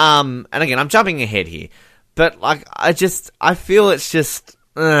 And again, I'm jumping ahead here, but like, I feel it's just,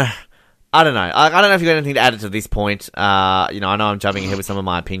 I don't know. I don't know if you've got anything to add to this point. I know I'm jumping ahead with some of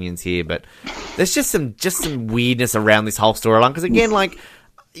my opinions here, but there's just some weirdness around this whole storyline. Because again, like,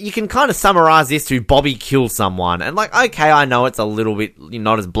 you can kind of summarize this to Bobby kills someone, and like, okay, I know it's a little bit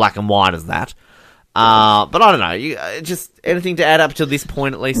not as black and white as that. But I don't know. Just anything to add up to this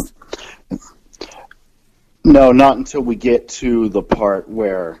point, at least. No, not until we get to the part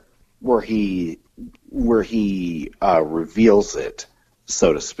where he reveals it,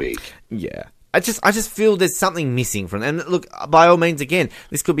 so to speak. Yeah. I just feel there's something missing from them. And look, by all means, again,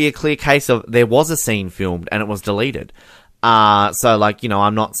 this could be a clear case of there was a scene filmed and it was deleted. So like,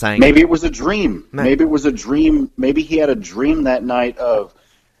 I'm not saying maybe it was a dream. Maybe it was a dream. Maybe he had a dream that night of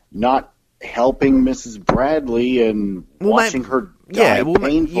not helping Mrs. Bradley and watching her die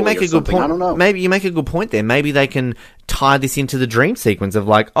painfully. You make a good point. I don't know. Maybe you make a good point there. Maybe they can tie this into the dream sequence of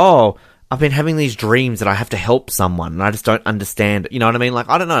like, oh, I've been having these dreams that I have to help someone and I just don't understand. You know what I mean? Like,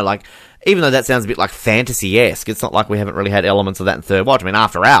 I don't know. Like, even though that sounds a bit like fantasy-esque, it's not like we haven't really had elements of that in Third Watch. I mean,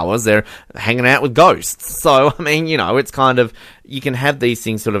 After Hours, they're hanging out with ghosts. So, I mean, it's kind of, you can have these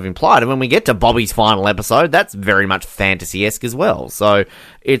things sort of implied. And when we get to Bobby's final episode, that's very much fantasy-esque as well. So,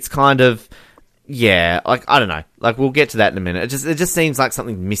 it's kind of, yeah, like, I don't know. Like, we'll get to that in a minute. It just seems like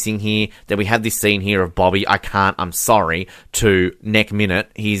something missing here, that we have this scene here of Bobby, I'm sorry, to next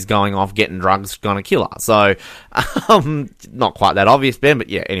minute, he's going off getting drugs, gonna kill her. So, not quite that obvious, Ben, but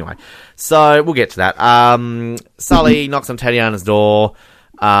yeah, anyway. So, we'll get to that. Sully knocks on Tatiana's door.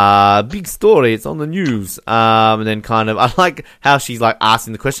 Big story, it's on the news. And then kind of, I like how she's like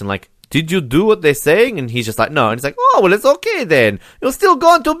asking the question, like, did you do what they're saying? And he's just like, no. And he's like, oh, well, it's okay then. You're still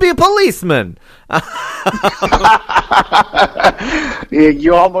going to be a policeman.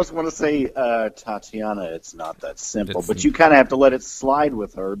 You almost want to say, Tatiana, it's not that simple. But you kind of have to let it slide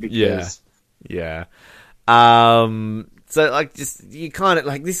with her because... Yeah. So, like, just, you kind of,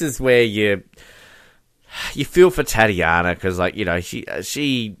 like, this is where you feel for Tatiana because, like,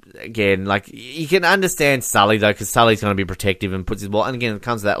 she again, like, you can understand Sully though because Sully's going to be protective and puts his ball. And again, it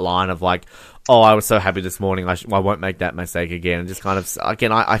comes to that line of like, "Oh, I was so happy this morning. I won't make that mistake again." And just kind of,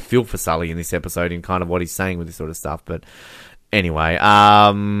 again, I feel for Sully in this episode in kind of what he's saying with this sort of stuff. But anyway,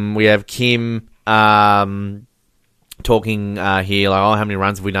 we have Kim talking here like, "Oh, how many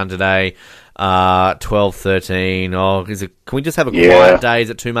runs have we done today? 12, 13. Oh, can we just have a quiet day? Is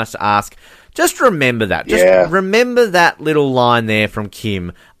it too much to ask?" Just remember that. Remember that little line there from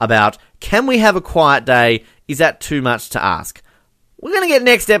Kim about, can we have a quiet day? Is that too much to ask? We're going to get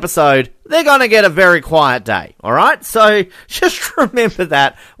next episode. They're going to get a very quiet day. All right? So just remember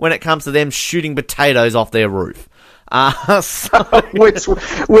that when it comes to them shooting potatoes off their roof. Which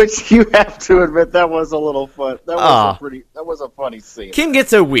you have to admit, that was a little fun. That was a funny scene. Kim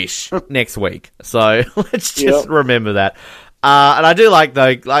gets her wish next week. So let's just remember that. And I do like,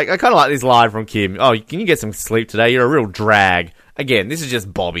 though, like, I kind of like this line from Kim. Oh, can you get some sleep today? You're a real drag. Again, this is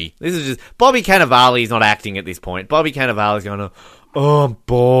just Bobby. Bobby Cannavale is not acting at this point. Bobby Cannavale is going, oh, I'm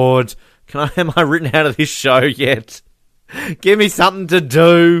bored. Am I written out of this show yet? Give me something to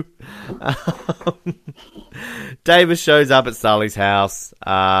do. Davis shows up at Sully's house,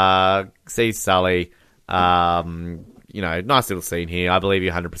 sees Sully. Nice little scene here. I believe you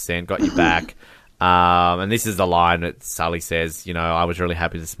 100%. Got your back. And this is the line that Sully says, I was really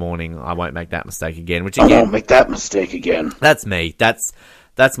happy this morning. I won't make that mistake again. Which again, I won't make that mistake again. That's me. That's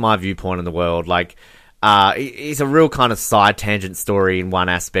my viewpoint in the world. Like, it's a real kind of side tangent story in one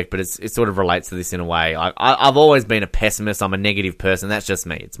aspect, but it sort of relates to this in a way. I've always been a pessimist. I'm a negative person. That's just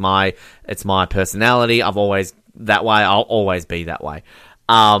me. It's my personality. I've always that way. I'll always be that way.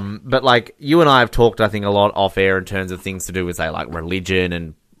 But like you and I have talked, I think, a lot off air in terms of things to do with, say, like religion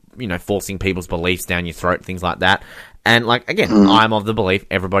and, forcing people's beliefs down your throat, things like that. And, like, again, I'm of the belief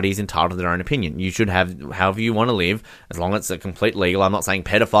everybody's entitled to their own opinion. You should have however you want to live, as long as it's a complete legal. I'm not saying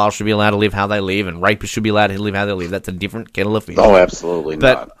pedophiles should be allowed to live how they live, and rapists should be allowed to live how they live. That's a different kettle of fish. Oh, absolutely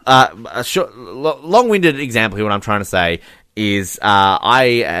not. But a short, long-winded example here, what I'm trying to say is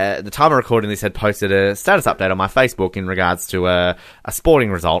I, at the time of recording this, had posted a status update on my Facebook in regards to a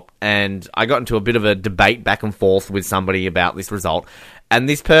sporting result, and I got into a bit of a debate back and forth with somebody about this result, and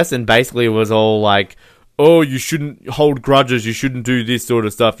this person basically was all like, oh, you shouldn't hold grudges, you shouldn't do this sort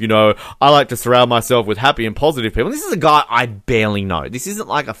of stuff, I like to surround myself with happy and positive people. And this is a guy I barely know. This isn't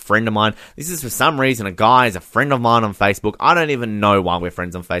like a friend of mine. This is, for some reason, a guy is a friend of mine on Facebook. I don't even know why we're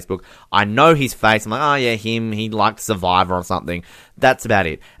friends on Facebook. I know his face. I'm like, oh yeah, him, he liked Survivor or something. That's about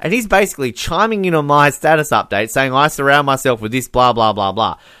it. And he's basically chiming in on my status update saying I surround myself with this, blah, blah, blah,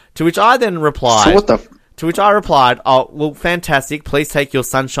 blah. To which I then replied... So what the... To which I replied, oh, well, fantastic. Please take your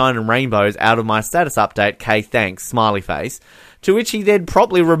sunshine and rainbows out of my status update. K, thanks. Smiley face. To which he then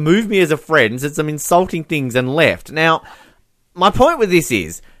promptly removed me as a friend, said some insulting things and left. Now, my point with this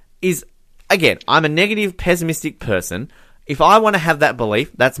is, again, I'm a negative, pessimistic person. If I want to have that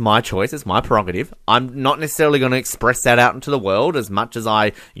belief, that's my choice. It's my prerogative. I'm not necessarily going to express that out into the world as much as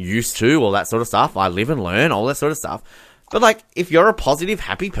I used to, all that sort of stuff. I live and learn, all that sort of stuff. But, like, if you're a positive,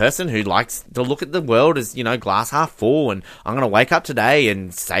 happy person who likes to look at the world as, you know, glass half full, and I'm going to wake up today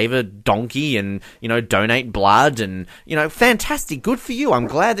and save a donkey and, you know, donate blood and, you know, fantastic, good for you. I'm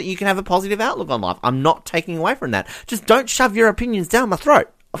glad that you can have a positive outlook on life. I'm not taking away from that. Just don't shove your opinions down my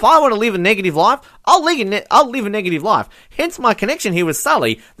throat. If I want to live a negative life, I'll live a negative life. Hence my connection here with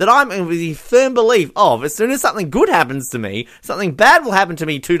Sully, that I'm in the firm belief of, as soon as something good happens to me, something bad will happen to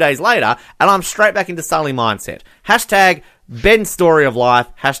me 2 days later, and I'm straight back into Sully mindset. Hashtag Ben's story of life.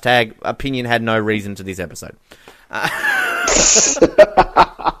 Hashtag opinion had no reason to this episode. Had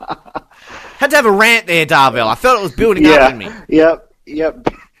to have a rant there, Darvell. I felt it was building up in me. Yep.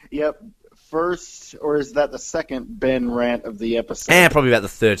 First, or is that the second Ben rant of the episode? Probably about the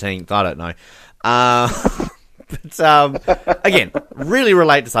 13th. I don't know. But again, really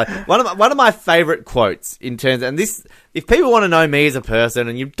relate to Sully. One of my favourite quotes in terms, and this, if people want to know me as a person,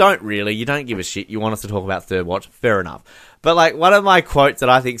 and you don't give a shit, you want us to talk about Third Watch, fair enough. But like, one of my quotes that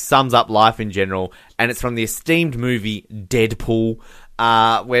I think sums up life in general, and it's from the esteemed movie Deadpool.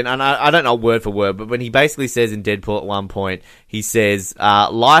 And I don't know word for word, but when he basically says in Deadpool at one point, he says,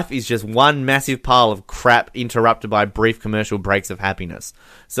 life is just one massive pile of crap interrupted by brief commercial breaks of happiness.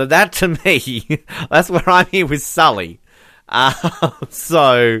 So that, to me, that's where I'm here with Sully.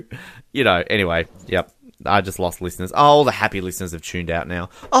 So, you know, anyway, yep. I just lost listeners. Oh, all the happy listeners have tuned out now.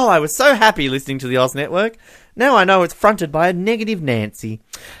 Oh, I was so happy listening to the Oz Network. Now I know it's fronted by a negative Nancy.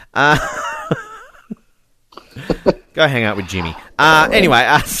 Go hang out with Jimmy. Anyway,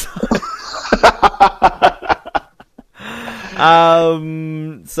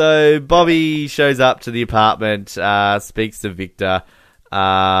 so Bobby shows up to the apartment, speaks to Victor.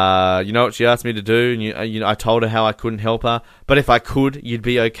 You know what she asked me to do? And you know, I told her how I couldn't help her, but if I could, you'd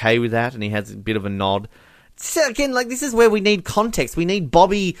be okay with that. And he has a bit of a nod. So again, like, this is where we need context. We need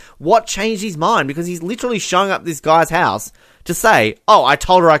Bobby, what changed his mind, because he's literally showing up this guy's house to say, oh, I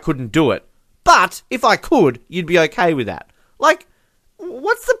told her I couldn't do it, but if I could, you'd be okay with that. Like,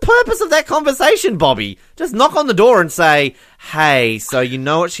 what's the purpose of that conversation, Bobby? Just knock on the door and say, hey, so you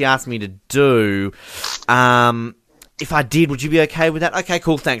know what she asked me to do? If I did, would you be okay with that? Okay,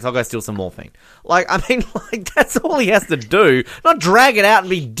 cool, thanks. I'll go steal some morphine. Like, I mean, like, that's all he has to do. Not drag it out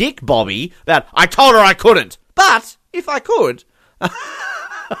and be Dick Bobby about, I told her I couldn't, but if I could. I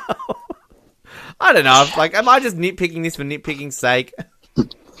don't know. Like, am I just nitpicking this for nitpicking's sake?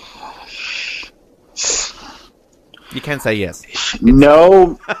 You can say yes.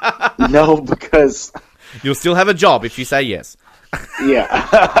 No, because... You'll still have a job if you say yes. Yeah.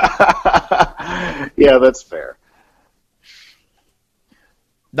 Yeah, that's fair.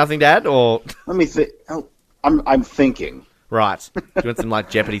 Nothing to add, or... Let me think. Oh, I'm thinking. Right. Do you want some, like,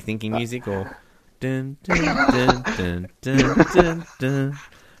 Jeopardy thinking music, or... Dun, dun, dun, dun, dun, dun, dun.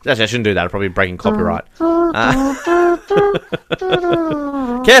 Actually, I shouldn't do that. I'm probably breaking copyright.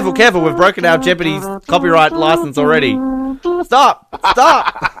 Careful. We've broken our Jeopardy's copyright license already. Stop.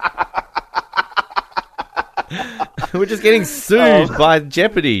 We're just getting sued by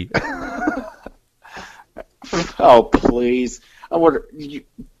Jeopardy. Oh, please.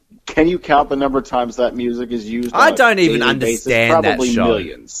 Can you count the number of times that music is used? I don't even understand that show.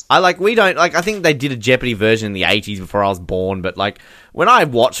 Millions. I think they did a Jeopardy version in the 80s before I was born, but like, when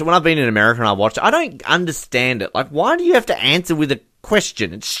I've been in America and I watched it, I don't understand it. Like, why do you have to answer with a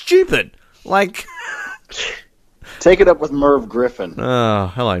question? It's stupid. Like... Take it up with Merv Griffin. Oh,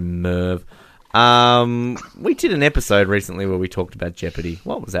 hello, Merv. We did an episode recently where we talked about Jeopardy.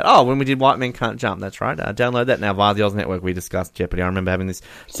 What was that? Oh, when we did White Men Can't Jump. That's right. Download that now via the Oz Network. We discussed Jeopardy. I remember having this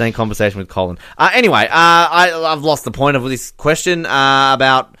same conversation with Colin. Anyway, I've lost the point of this question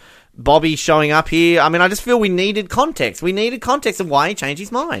about Bobby showing up here. I mean, I just feel we needed context. We needed context of why he changed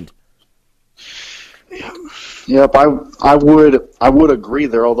his mind. Yep, I would agree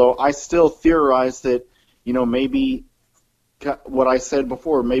there. Although I still theorize that, you know, maybe what I said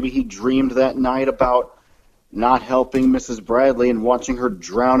before, maybe he dreamed that night about not helping Mrs. Bradley and watching her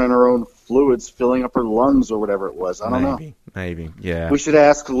drown in her own fluids, filling up her lungs or whatever it was. I don't know. Maybe, yeah. We should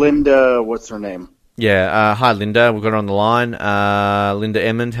ask Linda, what's her name? Yeah, hi Linda, we've got her on the line. Linda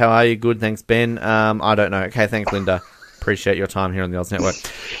Emmond, how are you? Good, thanks Ben. I don't know. Okay, thanks Linda. Appreciate your time here on the Oz Network.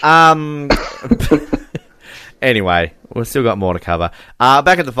 Anyway, We've still got more to cover.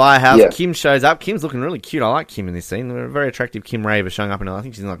 Back at the firehouse, Yeah. Kim shows up. Kim's looking really cute. I like Kim in this scene. They're a very attractive Kim Raver showing up, and I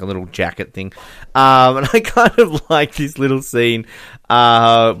think she's in like a little jacket thing. And I kind of like this little scene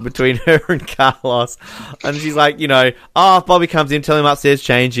between her and Carlos. And she's like, if Bobby comes in, tell him upstairs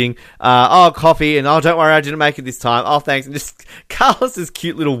changing. Coffee, and don't worry, I didn't make it this time. Oh, thanks. And just Carlos's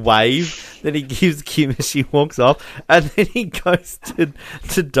cute little wave that he gives Kim as she walks off, and then he goes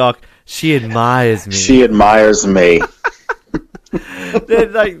to Doc. She admires me. She admires me.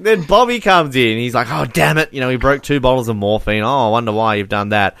 then Bobby comes in. He's like, "Oh, damn it! He broke 2 bottles of morphine. Oh, I wonder why you've done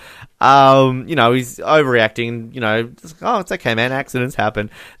that." He's overreacting. It's okay, man. Accidents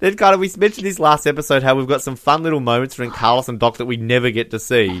happen. Then we mentioned this last episode how we've got some fun little moments between Carlos and Doc that we never get to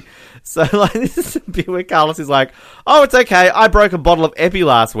see. So, this is a bit where Carlos is like, "Oh, it's okay. I broke a bottle of Epi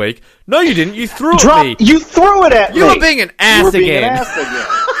last week." No, you didn't. You threw it at me. You threw it at me. You were being an ass You were being again. an ass again.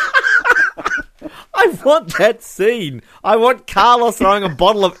 I want that scene. I want Carlos throwing a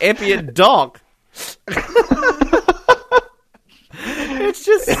bottle of Epi at Doc. It's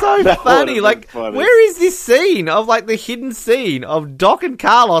just so funny. Funny. Where is this scene of the hidden scene of Doc and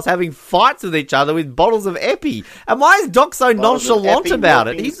Carlos having fights with each other with bottles of Epi? And why is Doc so nonchalant Epi, about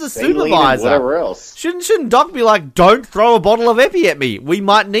it? morphine, He's the saline, and supervisor. whatever else. Shouldn't Doc be like, "Don't throw a bottle of Epi at me. We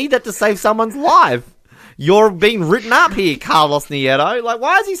might need that to save someone's life." You're being written up here, Carlos Nieto.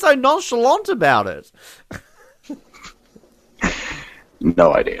 Why is he so nonchalant about it?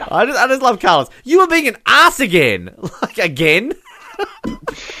 No idea. I just love Carlos. You were being an ass again. Again?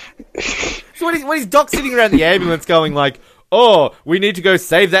 So when he's Doc sitting around the ambulance going "Oh, we need to go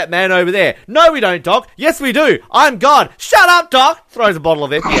save that man over there." "No, we don't, Doc." "Yes, we do. I'm God." "Shut up, Doc." Throws a bottle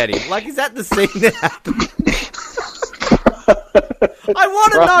of Epi at him. Is that the scene that happened? I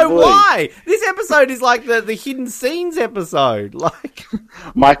want to know why. This episode is the hidden scenes episode.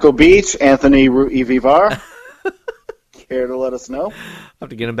 Michael Beach, Anthony Vivar. Care to let us know? I have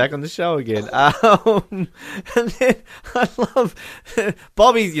to get him back on the show again. And then I love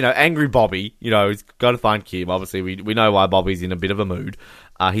Bobby's, angry Bobby. He's got to find Kim. Obviously, we know why Bobby's in a bit of a mood.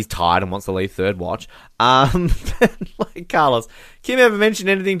 He's tired and wants to leave third watch. Carlos, Kim ever mentioned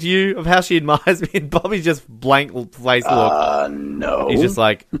anything to you of how she admires me? And Bobby's just blank face look. No. He's just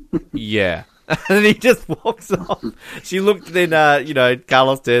yeah. And then he just walks off. She looked, then,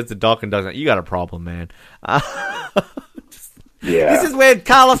 Carlos turns to Doc and does, "You got a problem, man." Yeah. This is where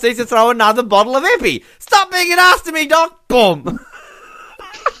Carlos needs to throw another bottle of Epi. "Stop being an ass to me, Doc." Boom.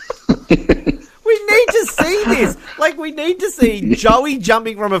 We need to see this. We need to see Joey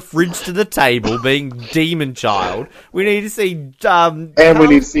jumping from a fridge to the table, being Demon Child. We need to see... and we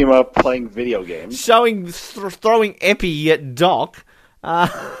need to see him playing video games. Throwing Epi at Doc.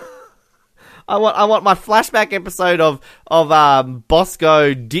 I want my flashback episode of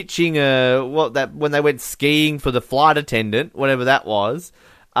Bosco ditching when they went skiing for the flight attendant, whatever that was.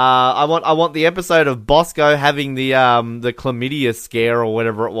 I want the episode of Bosco having the chlamydia scare or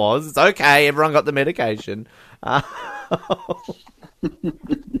whatever it was. It's okay, everyone got the medication.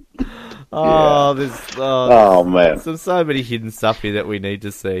 Oh man, there's so many hidden stuff here that we need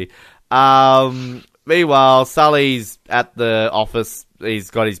to see. Meanwhile, Sully's at the office.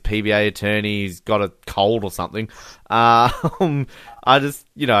 He's got his PBA attorney. He's got a cold or something.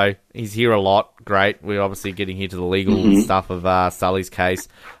 He's here a lot. Great. We're obviously getting here to the legal stuff of Sully's case.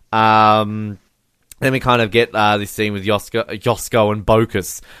 Then we kind of get this scene with Yosko and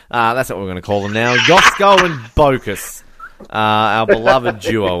Bocus. That's what we're going to call them now. Yosko and Bocus. Our beloved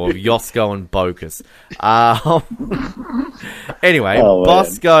duo of Yosko and Bocus. Anyway,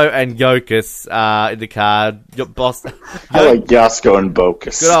 Bosco and Yokas in the car. I like Yosko and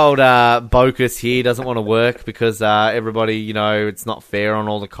Bocus. Good old Bocus here doesn't want to work because everybody, it's not fair on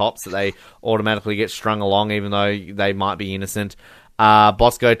all the cops that they automatically get strung along even though they might be innocent.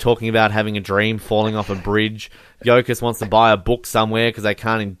 Bosco talking about having a dream, falling off a bridge. Yokas wants to buy a book somewhere because they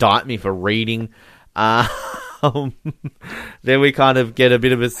can't indict me for reading. Then we kind of get a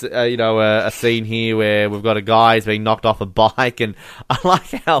bit of a scene here where we've got a guy who's being knocked off a bike, and I like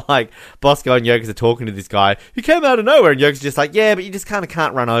how Bosco and Yokas are talking to this guy who came out of nowhere, and Yokas is just yeah, but you just kind of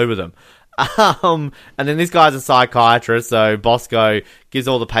can't run over them. And then this guy's a psychiatrist, so Bosco gives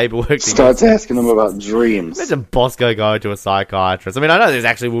all the paperwork. Starts asking them about dreams. Imagine Bosco going to a psychiatrist. I mean, I know there's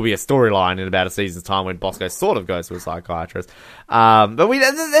actually will be a storyline in about a season's time when Bosco sort of goes to a psychiatrist. But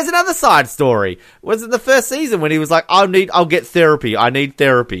there's another side story. Was it the first season when he was like, I'll get therapy. I need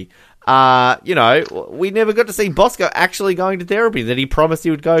therapy. We never got to see Bosco actually going to therapy that he promised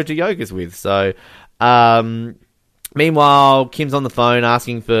he would go to Yokas with. So, Meanwhile, Kim's on the phone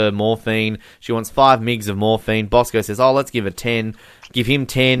asking for morphine. She wants 5 mgs of morphine. Bosco says, "Oh, let's give her 10. Give him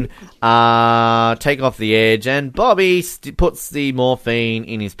 10. Take off the edge." And Bobby puts the morphine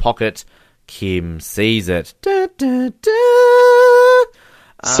in his pocket. Kim sees it. Da, da, da.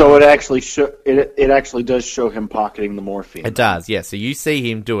 So it actually does show him pocketing the morphine. It does, yeah. So you see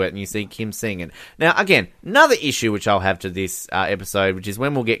him do it, and you see Kim seeing it. Now, again, another issue which I'll have to this episode, which is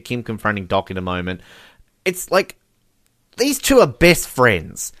when we'll get Kim confronting Doc in a moment. It's like, these two are best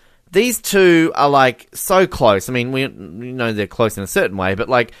friends. These two are, like, so close. I mean, we know they're close in a certain way, but,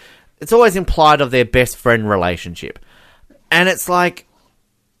 like, it's always implied of their best friend relationship. And it's like,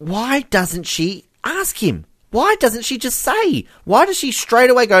 why doesn't she ask him? Why doesn't she just say? Why does she straight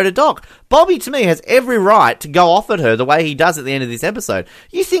away go to Doc? Bobby, to me, has every right to go off at her the way he does at the end of this episode.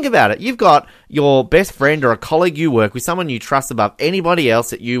 You think about it. You've got your best friend or a colleague you work with, someone you trust above anybody else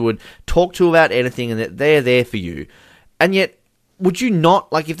that you would talk to about anything, and that they're there for you. And yet, would you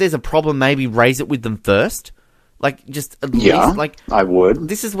not, like, if there's a problem, maybe raise it with them first? Like, just at least, like... I would.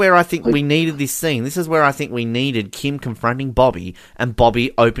 This is where I think we needed this scene. This is where I think we needed Kim confronting Bobby and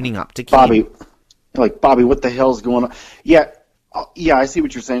Bobby opening up to Kim. Bobby, what the hell's going on? Yeah, I see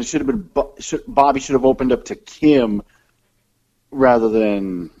what you're saying. It should have been Bobby should have opened up to Kim rather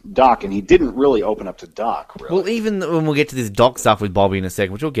than Doc, and he didn't really open up to Doc, really. Well, even when we'll get to this Doc stuff with Bobby in a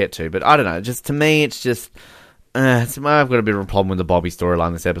second, which we'll get to, but I don't know. Just, to me, it's just... I've got a bit of a problem with the Bobby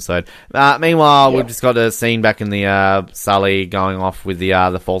storyline this episode. Meanwhile, we've just got a scene back in the Sully going off with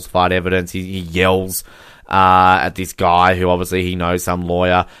the falsified evidence. He yells at this guy who obviously he knows, some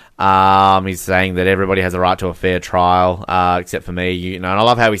lawyer. He's saying that everybody has a right to a fair trial, except for me. You know, and I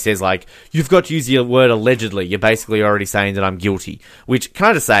love how he says, like, you've got to use the word allegedly. You're basically already saying that I'm guilty. Which, can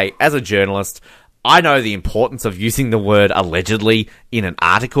I just say, as a journalist, I know the importance of using the word allegedly in an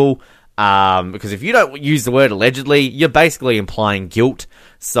article. Because if you don't use the word allegedly, you're basically implying guilt.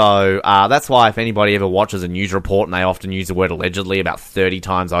 So that's why if anybody ever watches a news report and they often use the word allegedly about 30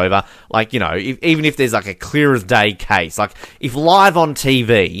 times over, like, you know, even if there's like a clear as day case, like if live on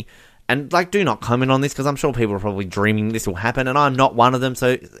TV, and like, do not comment on this because I'm sure people are probably dreaming this will happen, and I'm not one of them,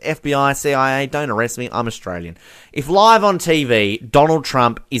 so FBI, CIA, don't arrest me, I'm Australian. If live on TV, Donald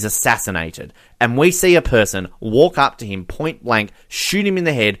Trump is assassinated, and we see a person walk up to him point blank, shoot him in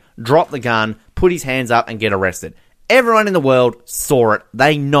the head, drop the gun, put his hands up and get arrested. Everyone in the world saw it.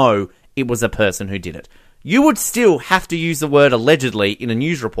 They know it was a person who did it. You would still have to use the word allegedly in a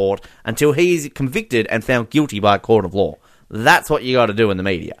news report until he is convicted and found guilty by a court of law. That's what you got to do in the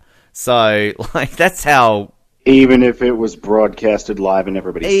media. So, like, that's how... Even if it was broadcasted live and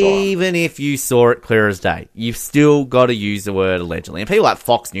everybody saw it. Even if you saw it clear as day, you've still got to use the word allegedly. And people like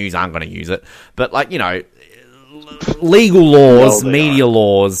Fox News aren't going to use it. But, like, you know, legal laws, media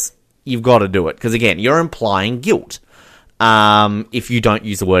laws, you've got to do it. Because, again, you're implying guilt if you don't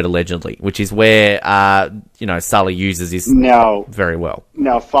use the word allegedly, which is where, you know, Sully uses this very well.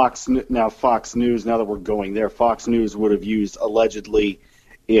 Now, Fox News, now that we're going there, Fox News would have used allegedly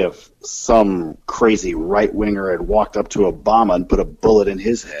if some crazy right-winger had walked up to Obama and put a bullet in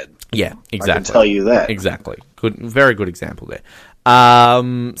his head. Yeah, exactly. I can tell you that. Exactly. Very good example there.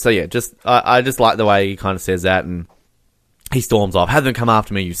 So yeah, I just like the way he kind of says that, and he storms off. Have them come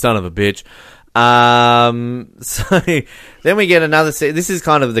after me, you son of a bitch. So then we get another scene. This is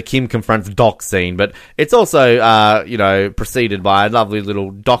kind of the Kim confronts Doc scene, but it's also, you know, preceded by a lovely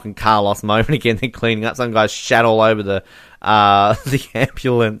little Doc and Carlos moment. Again, they're cleaning up. Some guys shat all over the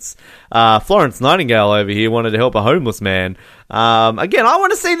ambulance. Florence Nightingale over here wanted to help a homeless man. Again, I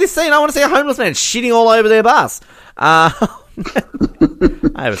want to see this scene. I want to see a homeless man shitting all over their bus. I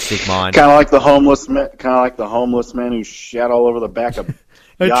have a sick mind. Kind of like the homeless man who shat all over the back of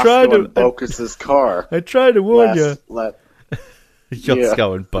Yosko and Bocus's car. I tried to warn you.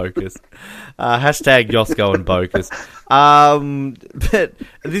 Yosko and Bocus. Hashtag Yosko and Bocus. But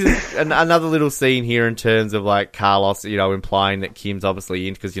this is another little scene here in terms of, like, Carlos, you know, implying that Kim's obviously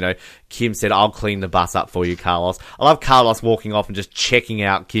in because, you know, Kim said, I'll clean the bus up for you, Carlos. I love Carlos walking off and just checking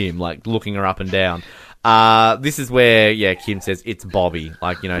out Kim, like, looking her up and down. This is where, yeah, Kim says it's Bobby.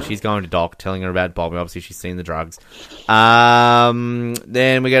 Like, you know, she's going to Doc, telling her about Bobby. Obviously, she's seen the drugs.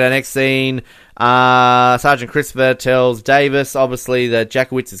 Then we get our next scene. Sergeant Christopher tells Davis, obviously, that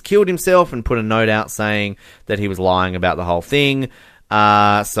Jackowitz has killed himself and put a note out saying that he was lying about the whole thing.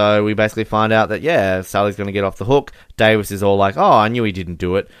 So we basically find out that, yeah, Sully's going to get off the hook. Davis is all like, oh, I knew he didn't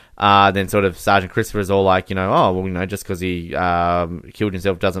do it. Then sort of Sergeant Christopher is all like, you know, oh, well, you know, just because he killed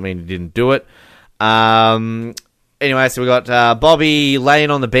himself doesn't mean he didn't do it. Anyway, so we got Bobby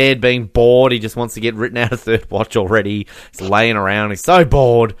laying on the bed being bored. He just wants to get written out of Third Watch already. He's laying around. He's so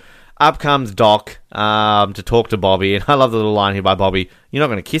bored. up comes Doc to talk to Bobby, and I love the little line here by Bobby, "You're not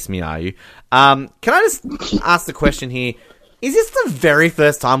going to kiss me, are you?" Can I just ask the question here, is this the very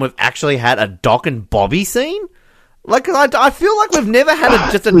first time we've actually had a Doc and Bobby scene? Like, I feel like we've never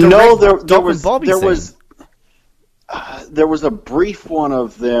had just a direct Doc and Bobby scene. There was a brief one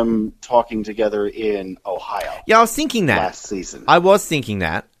of them talking together in Ohio. Yeah, I was thinking that. Last season. I was thinking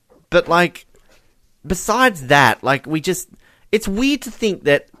that. But, like, besides that, like, it's weird to think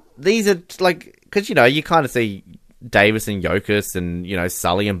that these are, like, because, you know, you kind of see Davis and Yokas and, you know,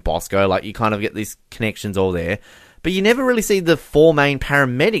 Sully and Bosco, like, you kind of get these connections all there. But you never really see the four main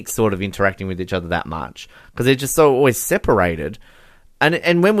paramedics sort of interacting with each other that much. Because they're just so always separated.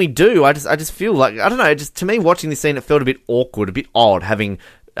 And when we do, I just feel like, I don't know, just to me watching this scene, it felt a bit awkward, a bit odd having,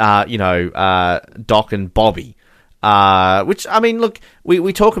 Doc and Bobby. Which, I mean, look,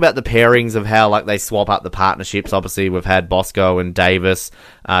 we talk about the pairings of how, like, they swap up the partnerships. Obviously, we've had Bosco and Davis.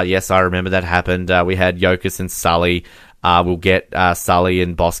 Yes, I remember that happened. We had Yokas and Sully. We'll get Sully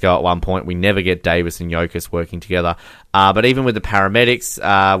and Bosco at one point. We never get Davis and Yokas working together. But even with the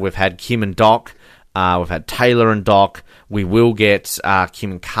paramedics, we've had Kim and Doc. We've had Taylor and Doc. We will get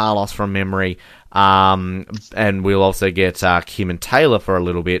Kim and Carlos from memory. And we'll also get Kim and Taylor for a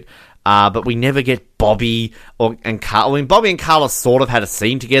little bit. But we never get Bobby and Carlos. I mean, Bobby and Carlos sort of had a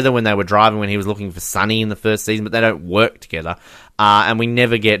scene together when they were driving when he was looking for Sonny in the first season, but they don't work together. And we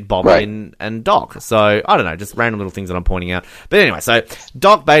never get Bobby and Doc. So, I don't know, just random little things that I'm pointing out. But anyway, so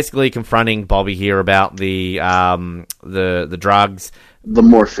Doc basically confronting Bobby here about the drugs. The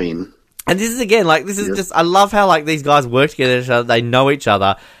morphine. And this is, again, like, this is just, I love how, like, these guys work together, they know each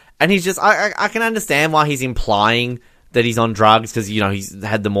other. And he's just, I can understand why he's implying that he's on drugs, because, you know, he's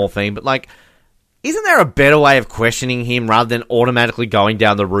had the morphine, but, like, isn't there a better way of questioning him rather than automatically going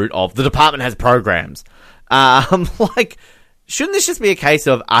down the route of, the department has programs? Like, shouldn't this just be a case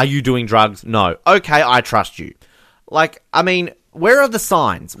of, are you doing drugs? No. Okay, I trust you. Like, I mean, where are the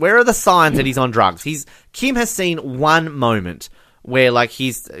signs? Where are the signs that he's on drugs? Kim has seen one moment where, like,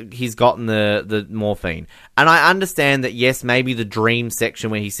 he's gotten the morphine. And I understand that, yes, maybe the dream section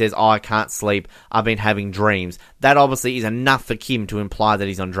where he says, I can't sleep, I've been having dreams, that obviously is enough for Kim to imply that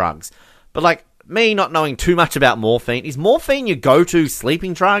he's on drugs. But, like, me not knowing too much about morphine, is morphine your go-to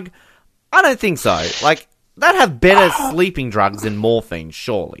sleeping drug? I don't think so. Like, they'd have better sleeping drugs than morphine,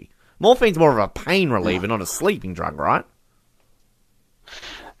 surely. Morphine's more of a pain reliever, not a sleeping drug, right?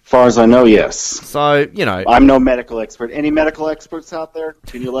 As far as I know, yes. So, you know, I'm no medical expert. Any medical experts out there?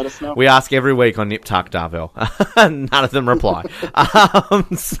 Can you let us know? We ask every week on Nip Tuck, Darville. None of them reply.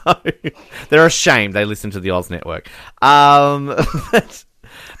 So, they're ashamed they listen to the Oz Network. But,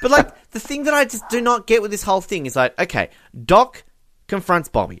 like, the thing that I just do not get with this whole thing is, like, okay, Doc confronts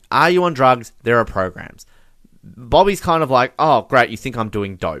Bobby. Are you on drugs? There are programs. Bobby's kind of like, oh, great, you think I'm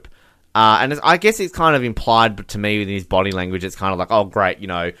doing dope. And I guess it's kind of implied to me within his body language. It's kind of like, oh, great, you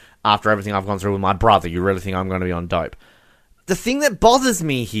know, after everything I've gone through with my brother, you really think I'm going to be on dope. The thing that bothers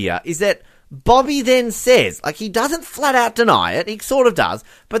me here is that Bobby then says, like, he doesn't flat out deny it, he sort of does,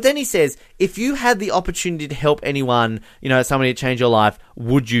 but then he says, if you had the opportunity to help anyone, you know, somebody to change your life,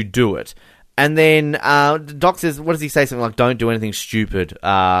 would you do it? And then Doc says, what does he say? Something like, don't do anything stupid,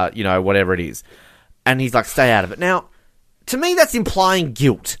 you know, whatever it is. And he's like, stay out of it. Now, to me, that's implying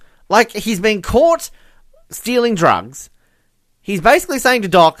guilt. Like, he's been caught stealing drugs. He's basically saying to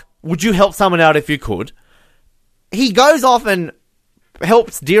Doc, would you help someone out if you could? He goes off and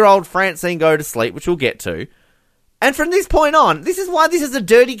helps dear old Francine go to sleep, which we'll get to. And from this point on, this is why this is a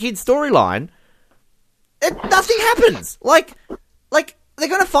dirty kid storyline. Nothing happens. Like, they're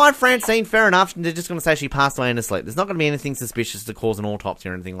going to find Francine, fair enough, and they're just going to say she passed away in her sleep. There's not going to be anything suspicious to cause an autopsy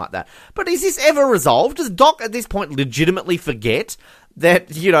or anything like that. But is this ever resolved? Does Doc at this point legitimately forget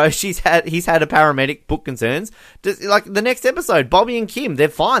that, you know, he's had a paramedic book concerns? Like, the next episode, Bobby and Kim, they're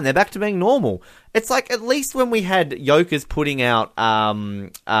fine. They're back to being normal. It's like, at least when we had Yokas putting out,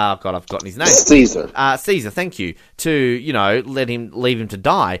 God, I've forgotten his name. Caesar, thank you. To, you know, leave him to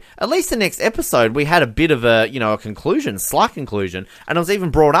die. At least the next episode, we had a bit of a, you know, a conclusion, slight conclusion, and it was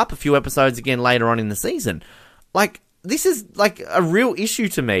even brought up a few episodes again later on in the season. Like, this is, like, a real issue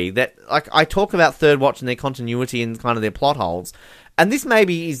to me that, like, I talk about Third Watch and their continuity and kind of their plot holes. And this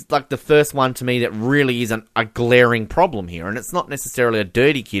maybe is, like, the first one to me that really isn't a glaring problem here. And it's not necessarily a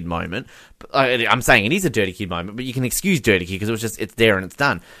dirty kid moment. I'm saying it is a dirty kid moment, but you can excuse dirty kid because it's there and it's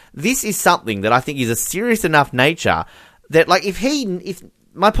done. This is something that I think is a serious enough nature that, like, if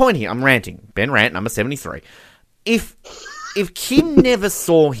my point here, I'm ranting. Ben Rant, number 73. If Kim never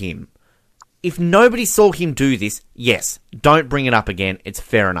saw him, if nobody saw him do this, yes, don't bring it up again. It's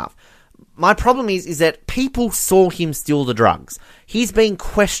fair enough. my problem is that people saw him steal the drugs. He's being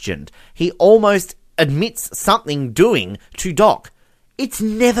questioned. He almost admits something doing to Doc. It's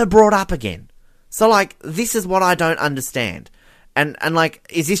never brought up again. So, like, this is what I don't understand. And like,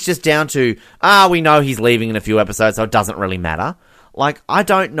 is this just down to, we know he's leaving in a few episodes, so it doesn't really matter? Like, I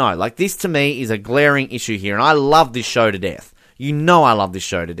don't know. Like, this to me is a glaring issue here, and I love this show to death. You know I love this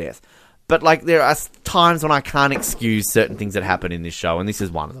show to death. But, like, there are times when I can't excuse certain things that happen in this show, and this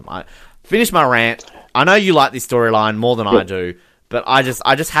is one of them. I finished my rant. I know you like this storyline more than I do, but I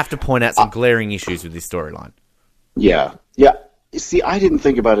just have to point out some glaring issues with this storyline. Yeah. See, I didn't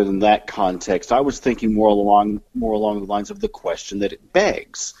think about it in that context. I was thinking more along the lines of the question that it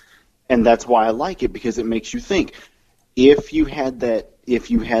begs, and that's why I like it, because it makes you think. If you had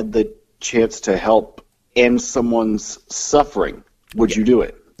the chance to help end someone's suffering, would you do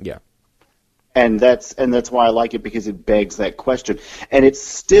it? Yeah. And that's why I like it, because it begs that question, and it's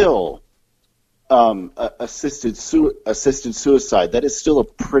still assisted suicide. That is still a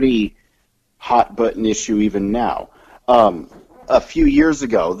pretty hot button issue even now. A few years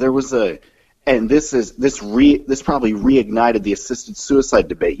ago, there was this probably reignited the assisted suicide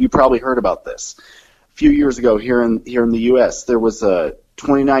debate. You probably heard about this. A few years ago, here in the U.S., there was a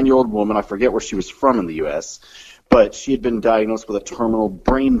 29-year-old woman. I forget where she was from in the U.S., but she had been diagnosed with a terminal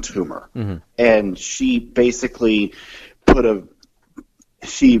brain tumor, and she basically put a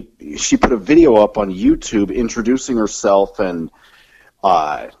video up on YouTube introducing herself and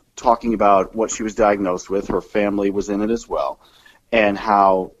talking about what she was diagnosed with. Her family was in it as well, and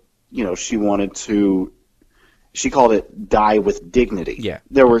how, she wanted to, she called it die with dignity. Yeah.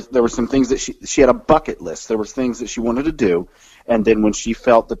 There were some things that she had a bucket list. There were things that she wanted to do, and then when she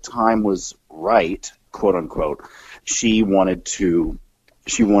felt the time was right, quote unquote, she wanted to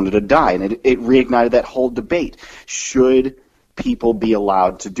die, and it reignited that whole debate. Should people be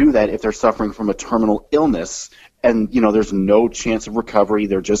allowed to do that if they're suffering from a terminal illness? And, there's no chance of recovery.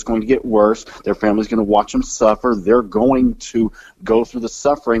 They're just going to get worse. Their family's going to watch them suffer. They're going to go through the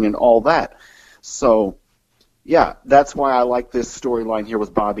suffering and all that. So, yeah, that's why I like this storyline here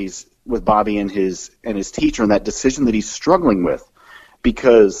with Bobby and his teacher, and that decision that he's struggling with,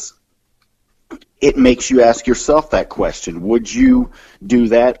 because it makes you ask yourself that question. Would you do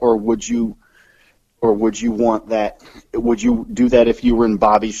that, or would you want that? Would you do that if you were in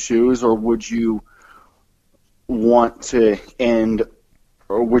Bobby's shoes, or would you want to end,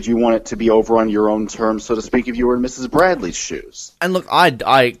 or would you want it to be over on your own terms, so to speak, if you were in Mrs. Bradley's shoes? And look,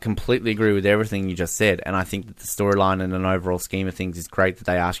 I completely agree with everything you just said, and I think that the storyline and an overall scheme of things is great that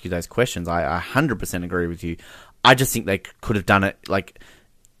they ask you those questions. I 100% agree with you. I just think they could have done it, like,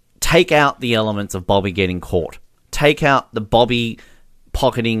 take out the elements of Bobby getting caught. Take out the Bobby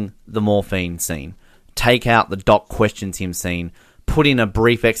pocketing the morphine scene. Take out the Doc questions him scene. Put in a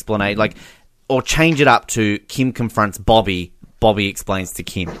brief explanation, or change it up to Kim confronts Bobby, Bobby explains to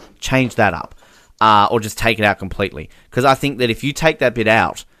Kim. Change that up. Or just take it out completely. Because I think that if you take that bit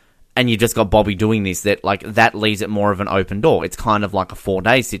out, and you just got Bobby doing this, that leaves it more of an open door. It's kind of like a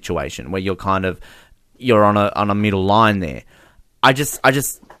 4-day situation, where you're on a middle line there. I just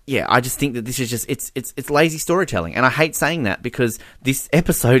think that this is just, it's lazy storytelling. And I hate saying that, because this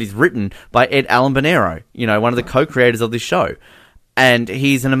episode is written by Ed Allen Bonero, one of the co-creators of this show. And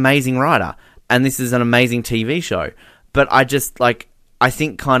he's an amazing writer. And this is an amazing TV show. But I just, I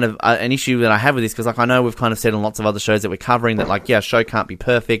think kind of an issue that I have with this, because I know we've kind of said on lots of other shows that we're covering that, a show can't be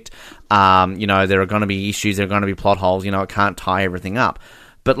perfect. There are going to be issues, there are going to be plot holes, it can't tie everything up.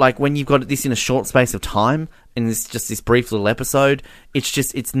 But, when you've got this in a short space of time, in this brief little episode,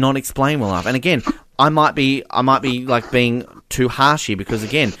 it's not explained well enough. And again, I might be being too harsh here, because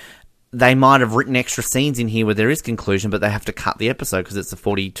again, they might have written extra scenes in here where there is conclusion, but they have to cut the episode because it's a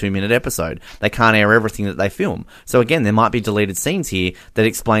 42-minute episode. They can't air everything that they film. So again, there might be deleted scenes here that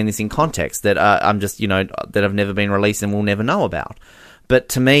explain this in context that that have never been released and we'll never know about. But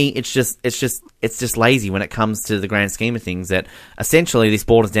to me, it's just lazy when it comes to the grand scheme of things, that essentially this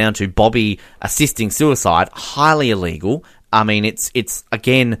borders down to Bobby assisting suicide, highly illegal. I mean, it's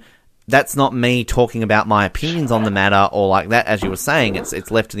again, that's not me talking about my opinions on the matter or like that, as you were saying.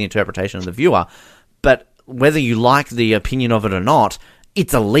 It's left to the interpretation of the viewer. But whether you like the opinion of it or not,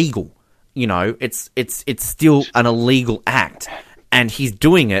 it's illegal. It's still an illegal act. And he's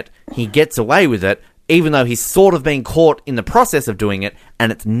doing it, he gets away with it, even though he's sort of been caught in the process of doing it,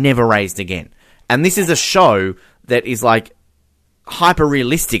 and it's never raised again. And this is a show that is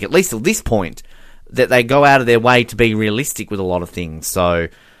hyper-realistic, at least at this point, that they go out of their way to be realistic with a lot of things. So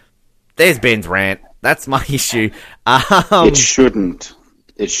there's Ben's rant. That's my issue. It shouldn't.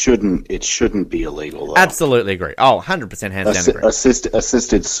 It shouldn't be illegal, though. Absolutely agree. Oh, 100% hands down agree.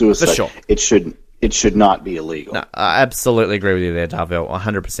 Assisted suicide. For sure. It should not be illegal. No, I absolutely agree with you there, Darvell,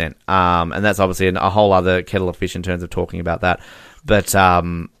 100%. And that's obviously a whole other kettle of fish in terms of talking about that. But,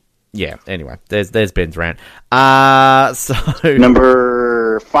 yeah, anyway, there's Ben's rant. So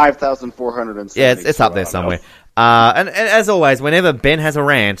number 5,470. Yeah, it's up there somewhere. And as always, whenever Ben has a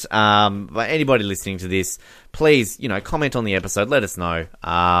rant, anybody listening to this, please, comment on the episode. Let us know.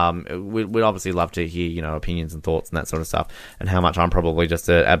 We'd obviously love to hear, opinions and thoughts and that sort of stuff, and how much I'm probably just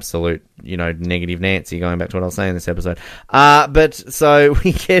an absolute, negative Nancy, going back to what I was saying in this episode. But so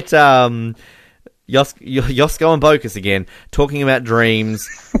we get Yosko and Bokus again talking about dreams.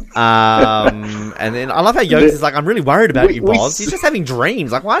 And then I love how Yokus is like, I'm really worried about you, Boz. He's just having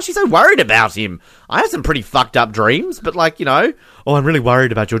dreams. Like, why is she so worried about him? I have some pretty fucked up dreams, but oh, I'm really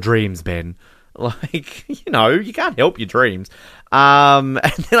worried about your dreams, Ben. Like, you can't help your dreams. And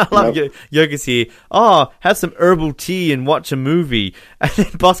then I love Yokus here. Oh, have some herbal tea and watch a movie. And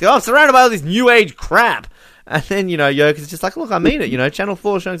then Boss goes, I'm surrounded by all this new age crap. And then, Yokus is just like, look, I mean it. Channel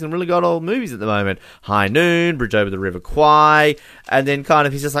 4 showing some really good old movies at the moment. High Noon, Bridge Over the River Kwai. And then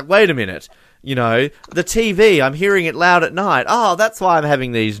he's just like, wait a minute. The TV, I'm hearing it loud at night. Oh, that's why I'm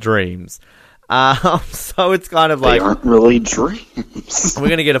having these dreams. So it's kind of like... They aren't really dreams. We're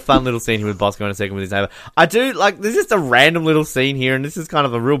going to get a fun little scene here with Bosco in a second with his neighbor. I do, there's just a random little scene here, and this is kind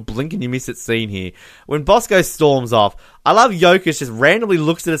of a real blink and you miss it scene here. When Bosco storms off, I love Yokus just randomly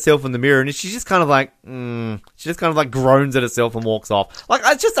looks at herself in the mirror, and she's just kind of like, she just kind of groans at herself and walks off.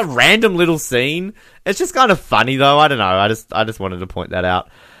 It's just a random little scene. It's just kind of funny, though. I don't know. I just wanted to point that out.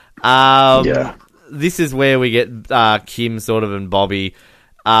 Yeah. This is where we get Kim sort of and Bobby...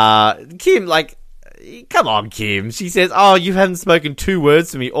 Kim, come on, Kim. She says, oh, you haven't spoken 2 words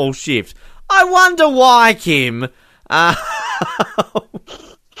to me all shift. I wonder why, Kim. And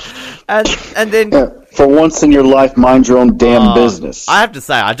then... For once in your life, mind your own damn business. I have to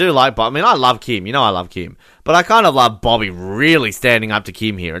say, I do like Bobby. I mean, I love Kim. I love Kim. But I kind of love Bobby really standing up to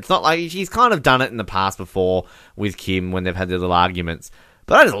Kim here. It's not like she's kind of done it in the past before with Kim when they've had their little arguments.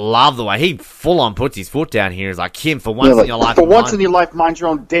 But I just love the way he full-on puts his foot down here. He's like, Kim, for once in your life... For once in your life, mind your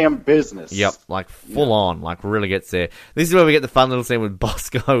own damn business. Yep, full-on, really gets there. This is where we get the fun little scene with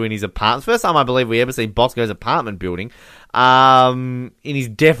Bosco in his apartment. First time I believe we ever see Bosco's apartment building. In his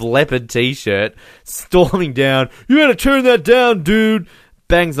Def Leppard t-shirt, storming down. You better turn that down, dude!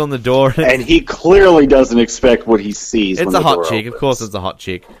 Bangs on the door. And he clearly doesn't expect what he sees. It's a hot chick. Of course it's a hot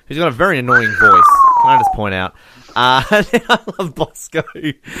chick. Who's got a very annoying voice. Can I just point out? And then I love Bosco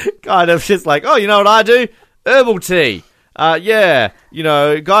kind of just like, oh, you know what I do? Herbal tea. Yeah,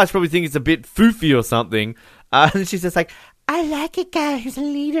 guys probably think it's a bit foofy or something. And she's just like, I like a guy who's a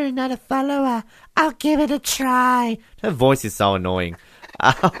leader and not a follower. I'll give it a try. Her voice is so annoying.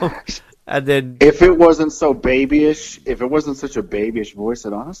 And then... If it wasn't so babyish, if it wasn't such a babyish voice,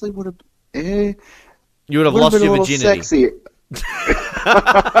 it honestly would have... you would have lost your virginity. Sexy.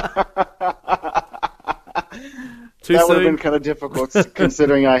 That would have been kind of difficult,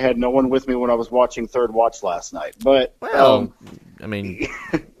 considering I had no one with me when I was watching Third Watch last night. But I mean,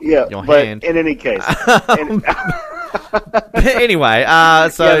 yeah. Your but hand. In any case, anyway,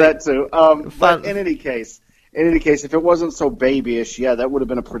 so yeah, that too. But in any case, if it wasn't so babyish, yeah, that would have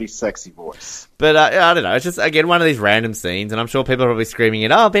been a pretty sexy voice. But I don't know. It's just, again, one of these random scenes, and I'm sure people are probably screaming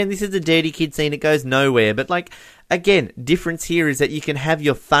it, oh, Ben, this is a dirty kid scene. It goes nowhere. But, again, difference here is that you can have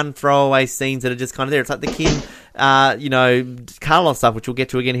your fun throwaway scenes that are just kind of there. It's like the Kim, Carlos stuff, which we'll get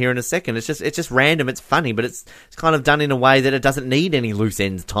to again here in a second. It's just random. It's funny, but it's kind of done in a way that it doesn't need any loose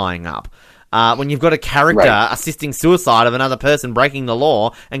ends tying up. When you've got a character assisting suicide of another person breaking the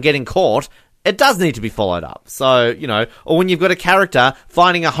law and getting caught, it does need to be followed up. So, or when you've got a character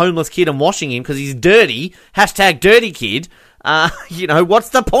finding a homeless kid and washing him because he's dirty, # dirty kid, what's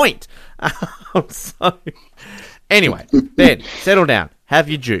the point? So, anyway, Ben, settle down. Have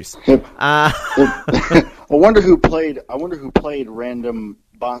your juice. I wonder who played random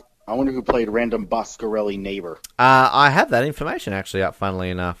Boscarelli neighbor. I have that information actually up, funnily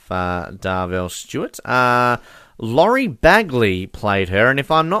enough, Darvell Stewart. Laurie Bagley played her, and if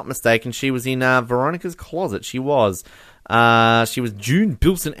I'm not mistaken, she was in Veronica's Closet. She was. She was June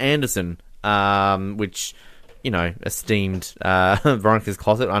Bilson Anderson, which, esteemed Veronica's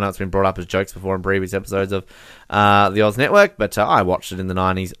Closet. I know it's been brought up as jokes before in previous episodes of the Oz Network, but I watched it in the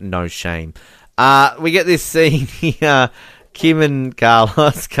 90s. No shame. We get this scene here. Kim and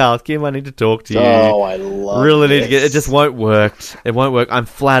Carlos. Kim, I need to talk to you. Oh, I love Really this. need to get it. Just won't work. It won't work. I'm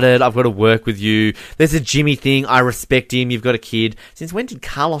flattered. I've got to work with you. There's a Jimmy thing. I respect him. You've got a kid. Since when did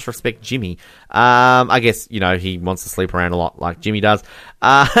Carlos respect Jimmy? I guess, he wants to sleep around a lot like Jimmy does.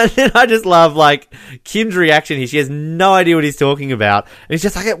 And then I just love, Kim's reaction here. She has no idea what he's talking about. And he's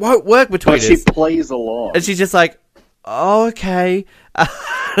just like, it won't work between us. But she plays along. And she's just like, oh, okay.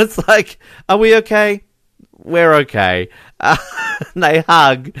 It's like, are we okay? We're okay. And they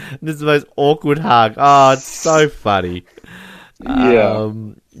hug. This is the most awkward hug. Oh, it's so funny. Yeah.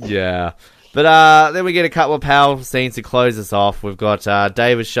 Yeah. But then we get a couple of powerful scenes to close us off. We've got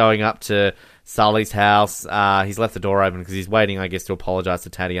David showing up to Sully's house. He's left the door open because he's waiting, I guess, to apologise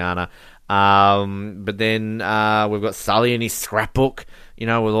to Tatiana. But then we've got Sully in his scrapbook, with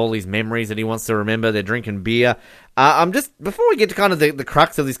all his memories that he wants to remember. They're drinking beer. Before we get to kind of the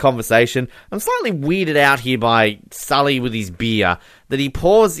crux of this conversation, I'm slightly weirded out here by Sully with his beer, that he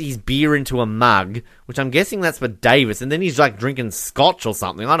pours his beer into a mug, which I'm guessing that's for Davis, and then he's drinking scotch or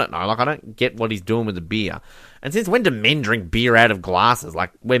something. I don't know. I don't get what he's doing with the beer. And since when do men drink beer out of glasses?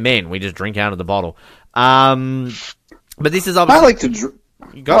 We're men. We just drink out of the bottle. But this is obviously...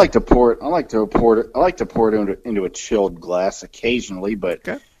 I like to pour it into a chilled glass occasionally, but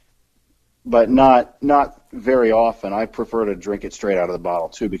not very often. I prefer to drink it straight out of the bottle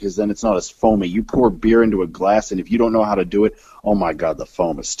too, because then it's not as foamy. You pour beer into a glass, and if you don't know how to do it, oh my god, the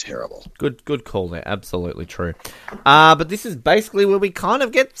foam is terrible. Good call there. Absolutely true. But this is basically where we kind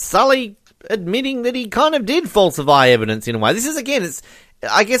of get Sully admitting that he kind of did falsify evidence in a way. This is, again,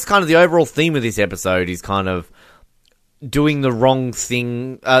 I guess kind of the overall theme of this episode is kind of doing the wrong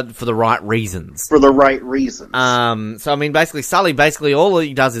thing for the right reasons. For the right reasons. So, I mean, Sully, all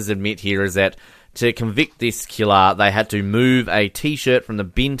he does is admit here is that to convict this killer, they had to move a T-shirt from the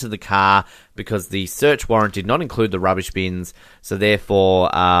bin to the car because the search warrant did not include the rubbish bins. So, therefore,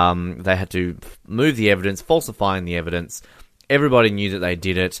 they had to move the evidence, falsifying the evidence. Everybody knew that they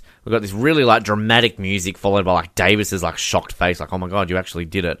did it. We've got this really, dramatic music followed by, Davis's, shocked face, oh my god, you actually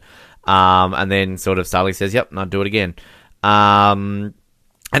did it. And then sort of Sully says, yep, I'll do it again. And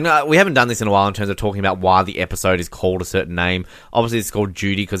we haven't done this in a while in terms of talking about why the episode is called a certain name. Obviously, it's called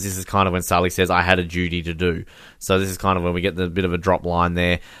Duty because this is kind of when Sully says, I had a duty to do. So this is kind of when we get the bit of a drop line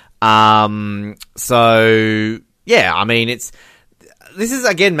there. So, yeah, I mean, this is,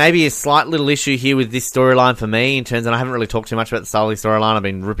 again, maybe a slight little issue here with this storyline for me in terms of, I haven't really talked too much about the Sully storyline. I've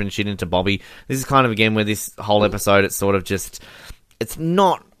been ripping shit into Bobby. This is kind of, again, where this whole episode, it's sort of just, it's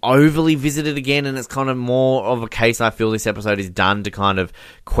not overly visited again, and it's kind of more of a case I feel this episode is done to kind of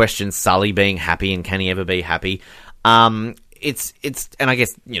question Sully being happy and can he ever be happy. It's and I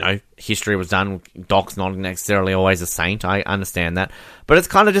guess, history was done. Doc's not necessarily always a saint. I understand that. But it's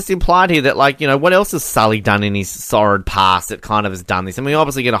kind of just implied here that, what else has Sully done in his sordid past that kind of has done this? And we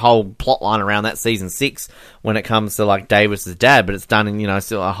obviously get a whole plot line around that season 6 when it comes to, Davis's dad, but it's done in,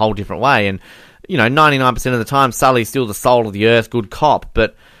 still a whole different way. And, 99% of the time, Sully's still the soul of the earth, good cop,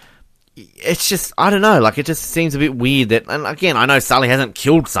 but it's just, I don't know, it just seems a bit weird that, and again, I know Sully hasn't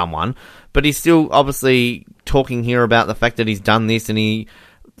killed someone, but he's still obviously talking here about the fact that he's done this, and he,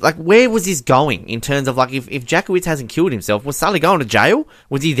 where was this going in terms of, if Jackowitz hasn't killed himself, was Sully going to jail?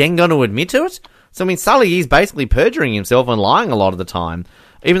 Was he then going to admit to it? So, I mean, Sully is basically perjuring himself and lying a lot of the time,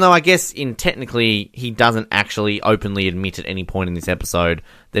 even though I guess technically he doesn't actually openly admit at any point in this episode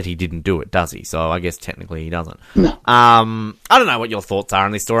that he didn't do it, does he? So I guess technically he doesn't. No. I don't know what your thoughts are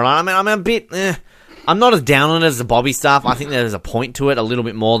on this storyline. I mean, I'm a bit... I'm not as down on it as the Bobby stuff. I think there's a point to it a little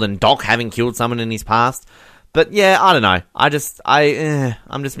bit more than Doc having killed someone in his past. But yeah, I don't know. I'm just a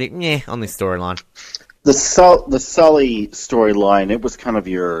bit on this storyline. The Sully storyline, it was kind of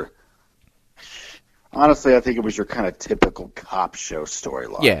your... Honestly, I think it was your kind of typical cop show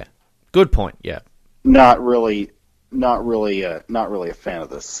storyline. Yeah, good point. Yeah, not really a fan of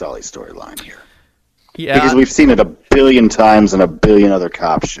the Sully storyline here. Yeah, because we've seen it a billion times in a billion other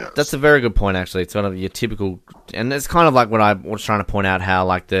cop shows. That's a very good point, actually. It's one of your typical, and it's kind of like what I was trying to point out, how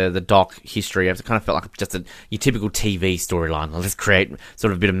the Doc history, it kind of felt like just your typical TV storyline. Let's create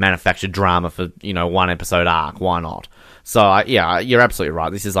sort of a bit of manufactured drama for one episode arc. Why not? So yeah, you're absolutely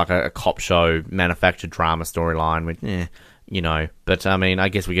right. This is like a cop show manufactured drama storyline with but I mean, I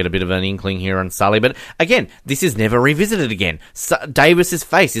guess we get a bit of an inkling here on Sully. But again, this is never revisited again. Davis's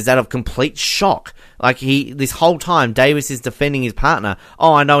face is that of complete shock. This whole time, Davis is defending his partner.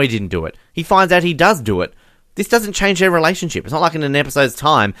 Oh, I know he didn't do it. He finds out he does do it. This doesn't change their relationship. It's not like in an episode's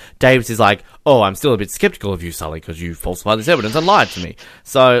time, Davis is like, oh, I'm still a bit skeptical of you, Sully, because you falsified this evidence and lied to me.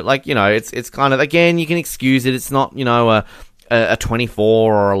 So, it's kind of, again, you can excuse it. It's not, a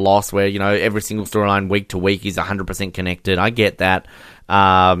 24 or a loss where, every single storyline week to week is 100% connected. I get that.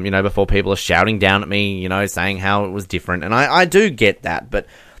 Before people are shouting down at me, saying how it was different. And I do get that, but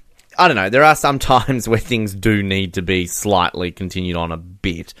I don't know. There are some times where things do need to be slightly continued on a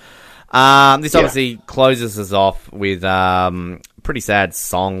bit. This obviously closes us off with pretty sad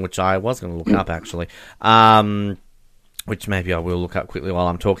song, which I was going to look up, actually. Which maybe I will look up quickly while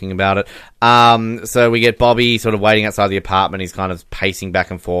I'm talking about it. So we get Bobby sort of waiting outside the apartment. He's kind of pacing back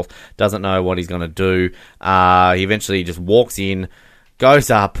and forth, doesn't know what he's going to do. He eventually just walks in,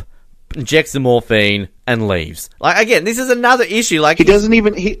 goes up, injects the morphine, and leaves. Like, again, this is another issue. Like, he doesn't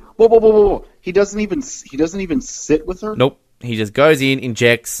even whoa. He doesn't even sit with her. Nope. He just goes in,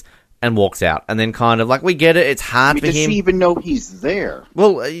 injects, and walks out. And then kind of, like, we get it. It's hard for him. Does she even know he's there?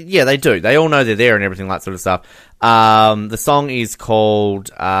 Well, yeah, they do. They all know they're there and everything, that sort of stuff. The song is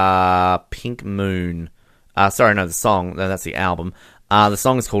called Pink Moon. That's the album. The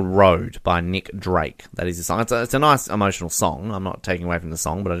song is called Road by Nick Drake. That is the song. It's a nice emotional song. I'm not taking away from the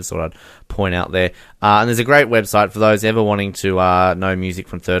song, but I just thought I'd point out there. And there's a great website for those ever wanting to know music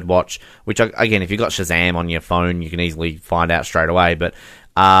from Third Watch, which, again, if you've got Shazam on your phone, you can easily find out straight away. But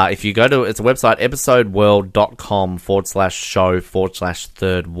if you go to, it's a website,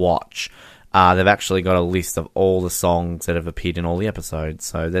 episodeworld.com/show/Third Watch. They've actually got a list of all the songs that have appeared in all the episodes.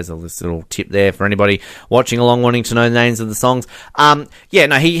 So there's a little tip there for anybody watching along wanting to know the names of the songs.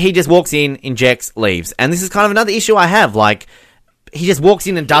 He just walks in, injects, leaves. And this is kind of another issue I have. Like, he just walks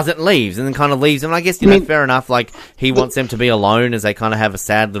in and doesn't leaves, and then kind of leaves. And I guess, fair enough. Like, he wants them to be alone as they kind of have a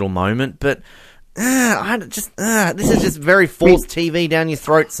sad little moment. But this is just very forced TV down your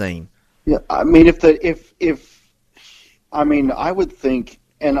throat scene. Yeah, I mean, I would think.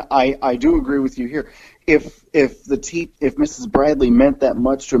 And I do agree with you here. If Mrs. Bradley meant that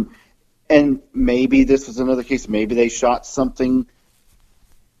much to him, and maybe this was another case, maybe they shot something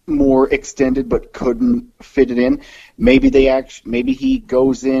more extended but couldn't fit it in. Maybe he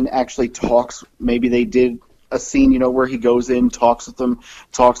goes in, actually talks. Maybe they did a scene, where he goes in, talks with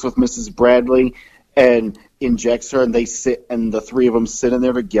Mrs. Bradley, and injects her, and they sit, and the three of them sit in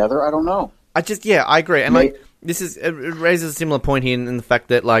there together. I don't know. I agree, and it raises a similar point here in the fact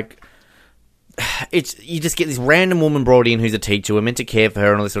that, like, you just get this random woman brought in who's a teacher. We're meant to care for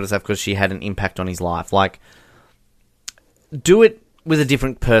her and all this sort of stuff because she had an impact on his life. Like, do it with a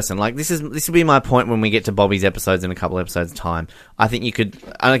different person. Like, this will be my point when we get to Bobby's episodes in a couple episodes' time. I think you could,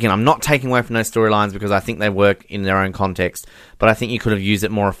 and again, I'm not taking away from those storylines because I think they work in their own context, but I think you could have used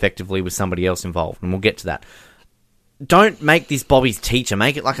it more effectively with somebody else involved, and we'll get to that. Don't make this Bobby's teacher.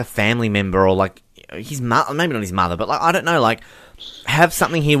 Make it like a family member or like his mother, maybe not his mother, but like, I don't know, like, have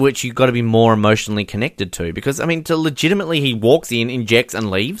something here which you've got to be more emotionally connected to. Because, I mean, he walks in, injects, and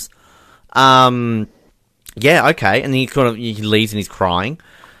leaves. And then he leaves and he's crying.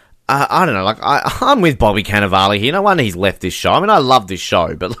 I don't know, like, I'm with Bobby Cannavale here. No wonder he's left this show. I mean, I love this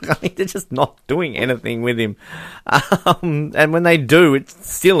show, but they're just not doing anything with him. And when they do, it's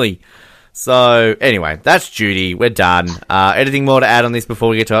silly. So, anyway, that's Judy. We're done. Anything more to add on this before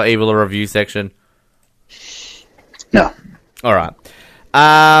we get to our Evil or Review section? No. All right.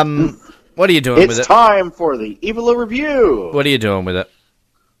 What are you doing with it? It's time for the Evil or Review. What are you doing with it?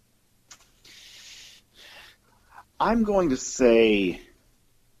 I'm going to say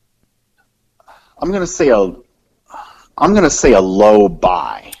a low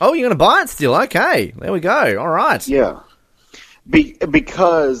buy. Oh, you're going to buy it still? Okay. There we go. All right. Yeah.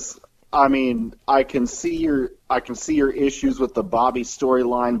 Because I mean, I can see your issues with the Bobby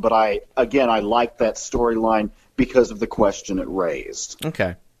storyline, but I like that storyline because of the question it raised.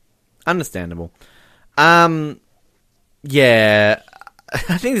 Okay. Understandable. Yeah,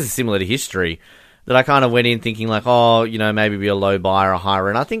 I think this is similar to History, that I kind of went in thinking like, maybe be a low buy or a high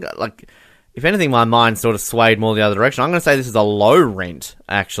rent. I think, like, if anything, my mind sort of swayed more the other direction. I'm going to say this is a low rent,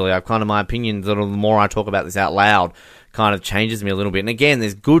 actually. My opinion, the more I talk about this out loud, kind of changes me a little bit. And again,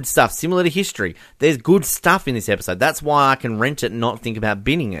 there's good stuff, similar to History. There's good stuff in this episode. That's why I can rent it and not think about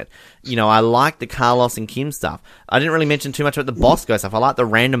binning it. I like the Carlos and Kim stuff. I didn't really mention too much about the Bosco stuff. I like the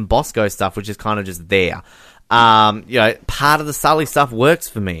random Bosco stuff, which is kind of just there. Part of the Sully stuff works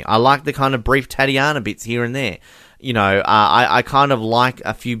for me. I like the kind of brief Tatiana bits here and there. I kind of like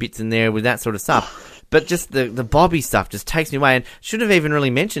a few bits in there with that sort of stuff. But just the Bobby stuff just takes me away. And should have even really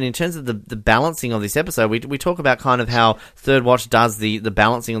mentioned in terms of the balancing of this episode, we talk about kind of how Third Watch does the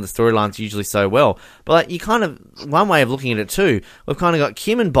balancing of the storylines usually so well. But like, you kind of, one way of looking at it too, we've kind of got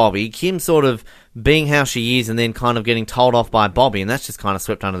Kim and Bobby, Kim sort of being how she is and then kind of getting told off by Bobby, and that's just kind of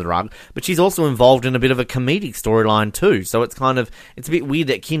swept under the rug. But she's also involved in a bit of a comedic storyline too, so it's a bit weird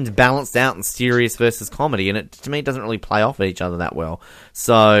that Kim's balanced out and serious versus comedy, and to me it doesn't really play off each other that well.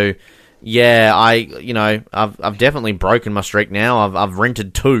 So yeah, I've definitely broken my streak now. I've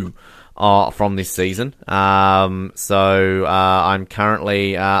rented 2 from this season. So I'm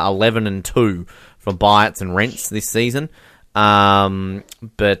currently 11-2 for buy-its and rents this season. Yeah, I'm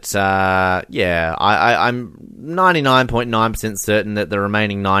 99.9% certain that the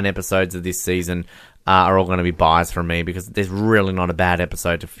remaining 9 episodes of this season are all going to be buys from me, because there's really not a bad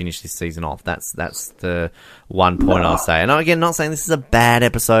episode to finish this season off. That's the one point I'll say. And again, not saying this is a bad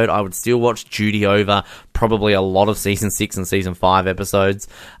episode. I would still watch Judy over probably a lot of season 6 and season 5 episodes.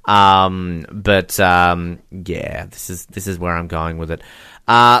 Yeah, this is where I'm going with it.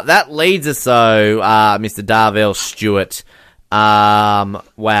 That leads us, Mr. Darvell Stewart.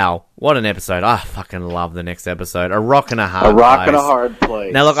 Wow, what an episode. I fucking love the next episode. A Rock and a Hard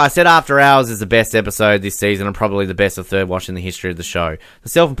Place. Now look, I said After Hours is the best episode this season and probably the best of Third Watch in the history of the show. The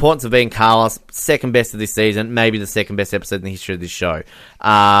Self-Importance of Being Carlos, second best of this season, maybe the second best episode in the history of this show.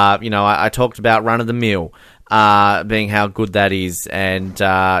 I talked about Run of the Mill, being how good that is, and,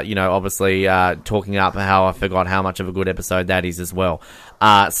 obviously, talking up how I forgot how much of a good episode that is as well.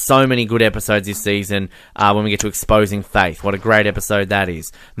 So many good episodes this season. When we get to Exposing Faith, what a great episode that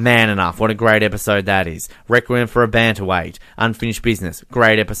is. Man Enough, what a great episode that is. Requiem for a Bantamweight, Unfinished Business,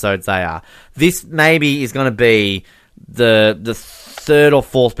 great episodes they are. This maybe is going to be the 3rd or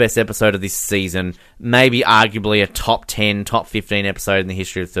 4th best episode of this season. Maybe arguably a top 10, top 15 episode in the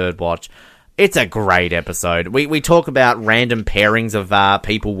history of Third Watch. It's a great episode. We talk about random pairings of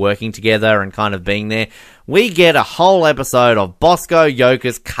people working together and kind of being there. We get a whole episode of Bosco,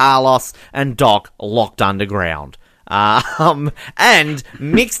 Yokas, Carlos, and Doc locked underground. And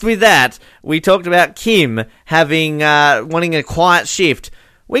mixed with that, we talked about Kim having wanting a quiet shift.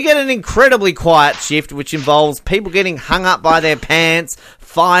 We get an incredibly quiet shift, which involves people getting hung up by their pants,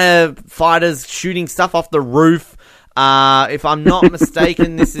 firefighters shooting stuff off the roof. If I'm not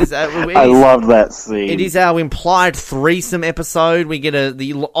mistaken, this is... I love that scene. It is our implied threesome episode. We get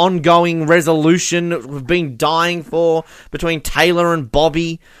the ongoing resolution that we've been dying for between Taylor and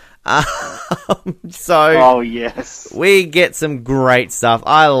Bobby. Oh, yes. We get some great stuff.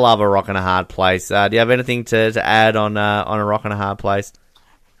 I love A Rock and a Hard Place. Do you have anything to add on A Rock and a Hard Place?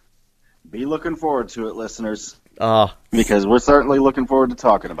 Be looking forward to it, listeners. Oh, because we're certainly looking forward to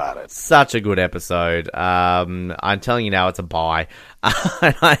talking about it. Such a good episode. I'm telling you now, it's a buy.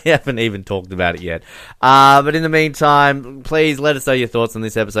 I haven't even talked about it yet. But in the meantime, please let us know your thoughts on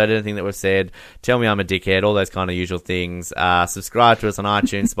this episode, anything that we've said. Tell me I'm a dickhead, all those kind of usual things. Subscribe to us on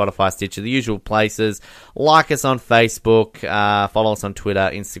iTunes, Spotify, Stitcher, the usual places. Like us on Facebook. Follow us on Twitter,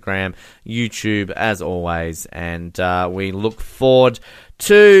 Instagram, YouTube, as always. And we look forward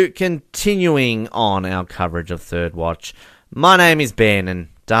to continuing on our coverage of Third Watch. My name is Ben, and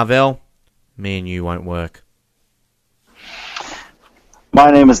Darvell, me and you won't work. My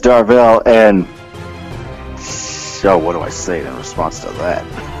name is Darvell, and so what do I say in response to that?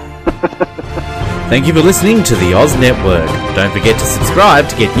 Thank you for listening to the Oz Network. Don't forget to subscribe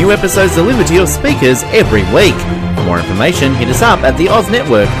to get new episodes delivered to your speakers every week. For more information, hit us up at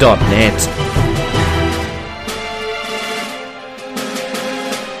theoznetwork.net.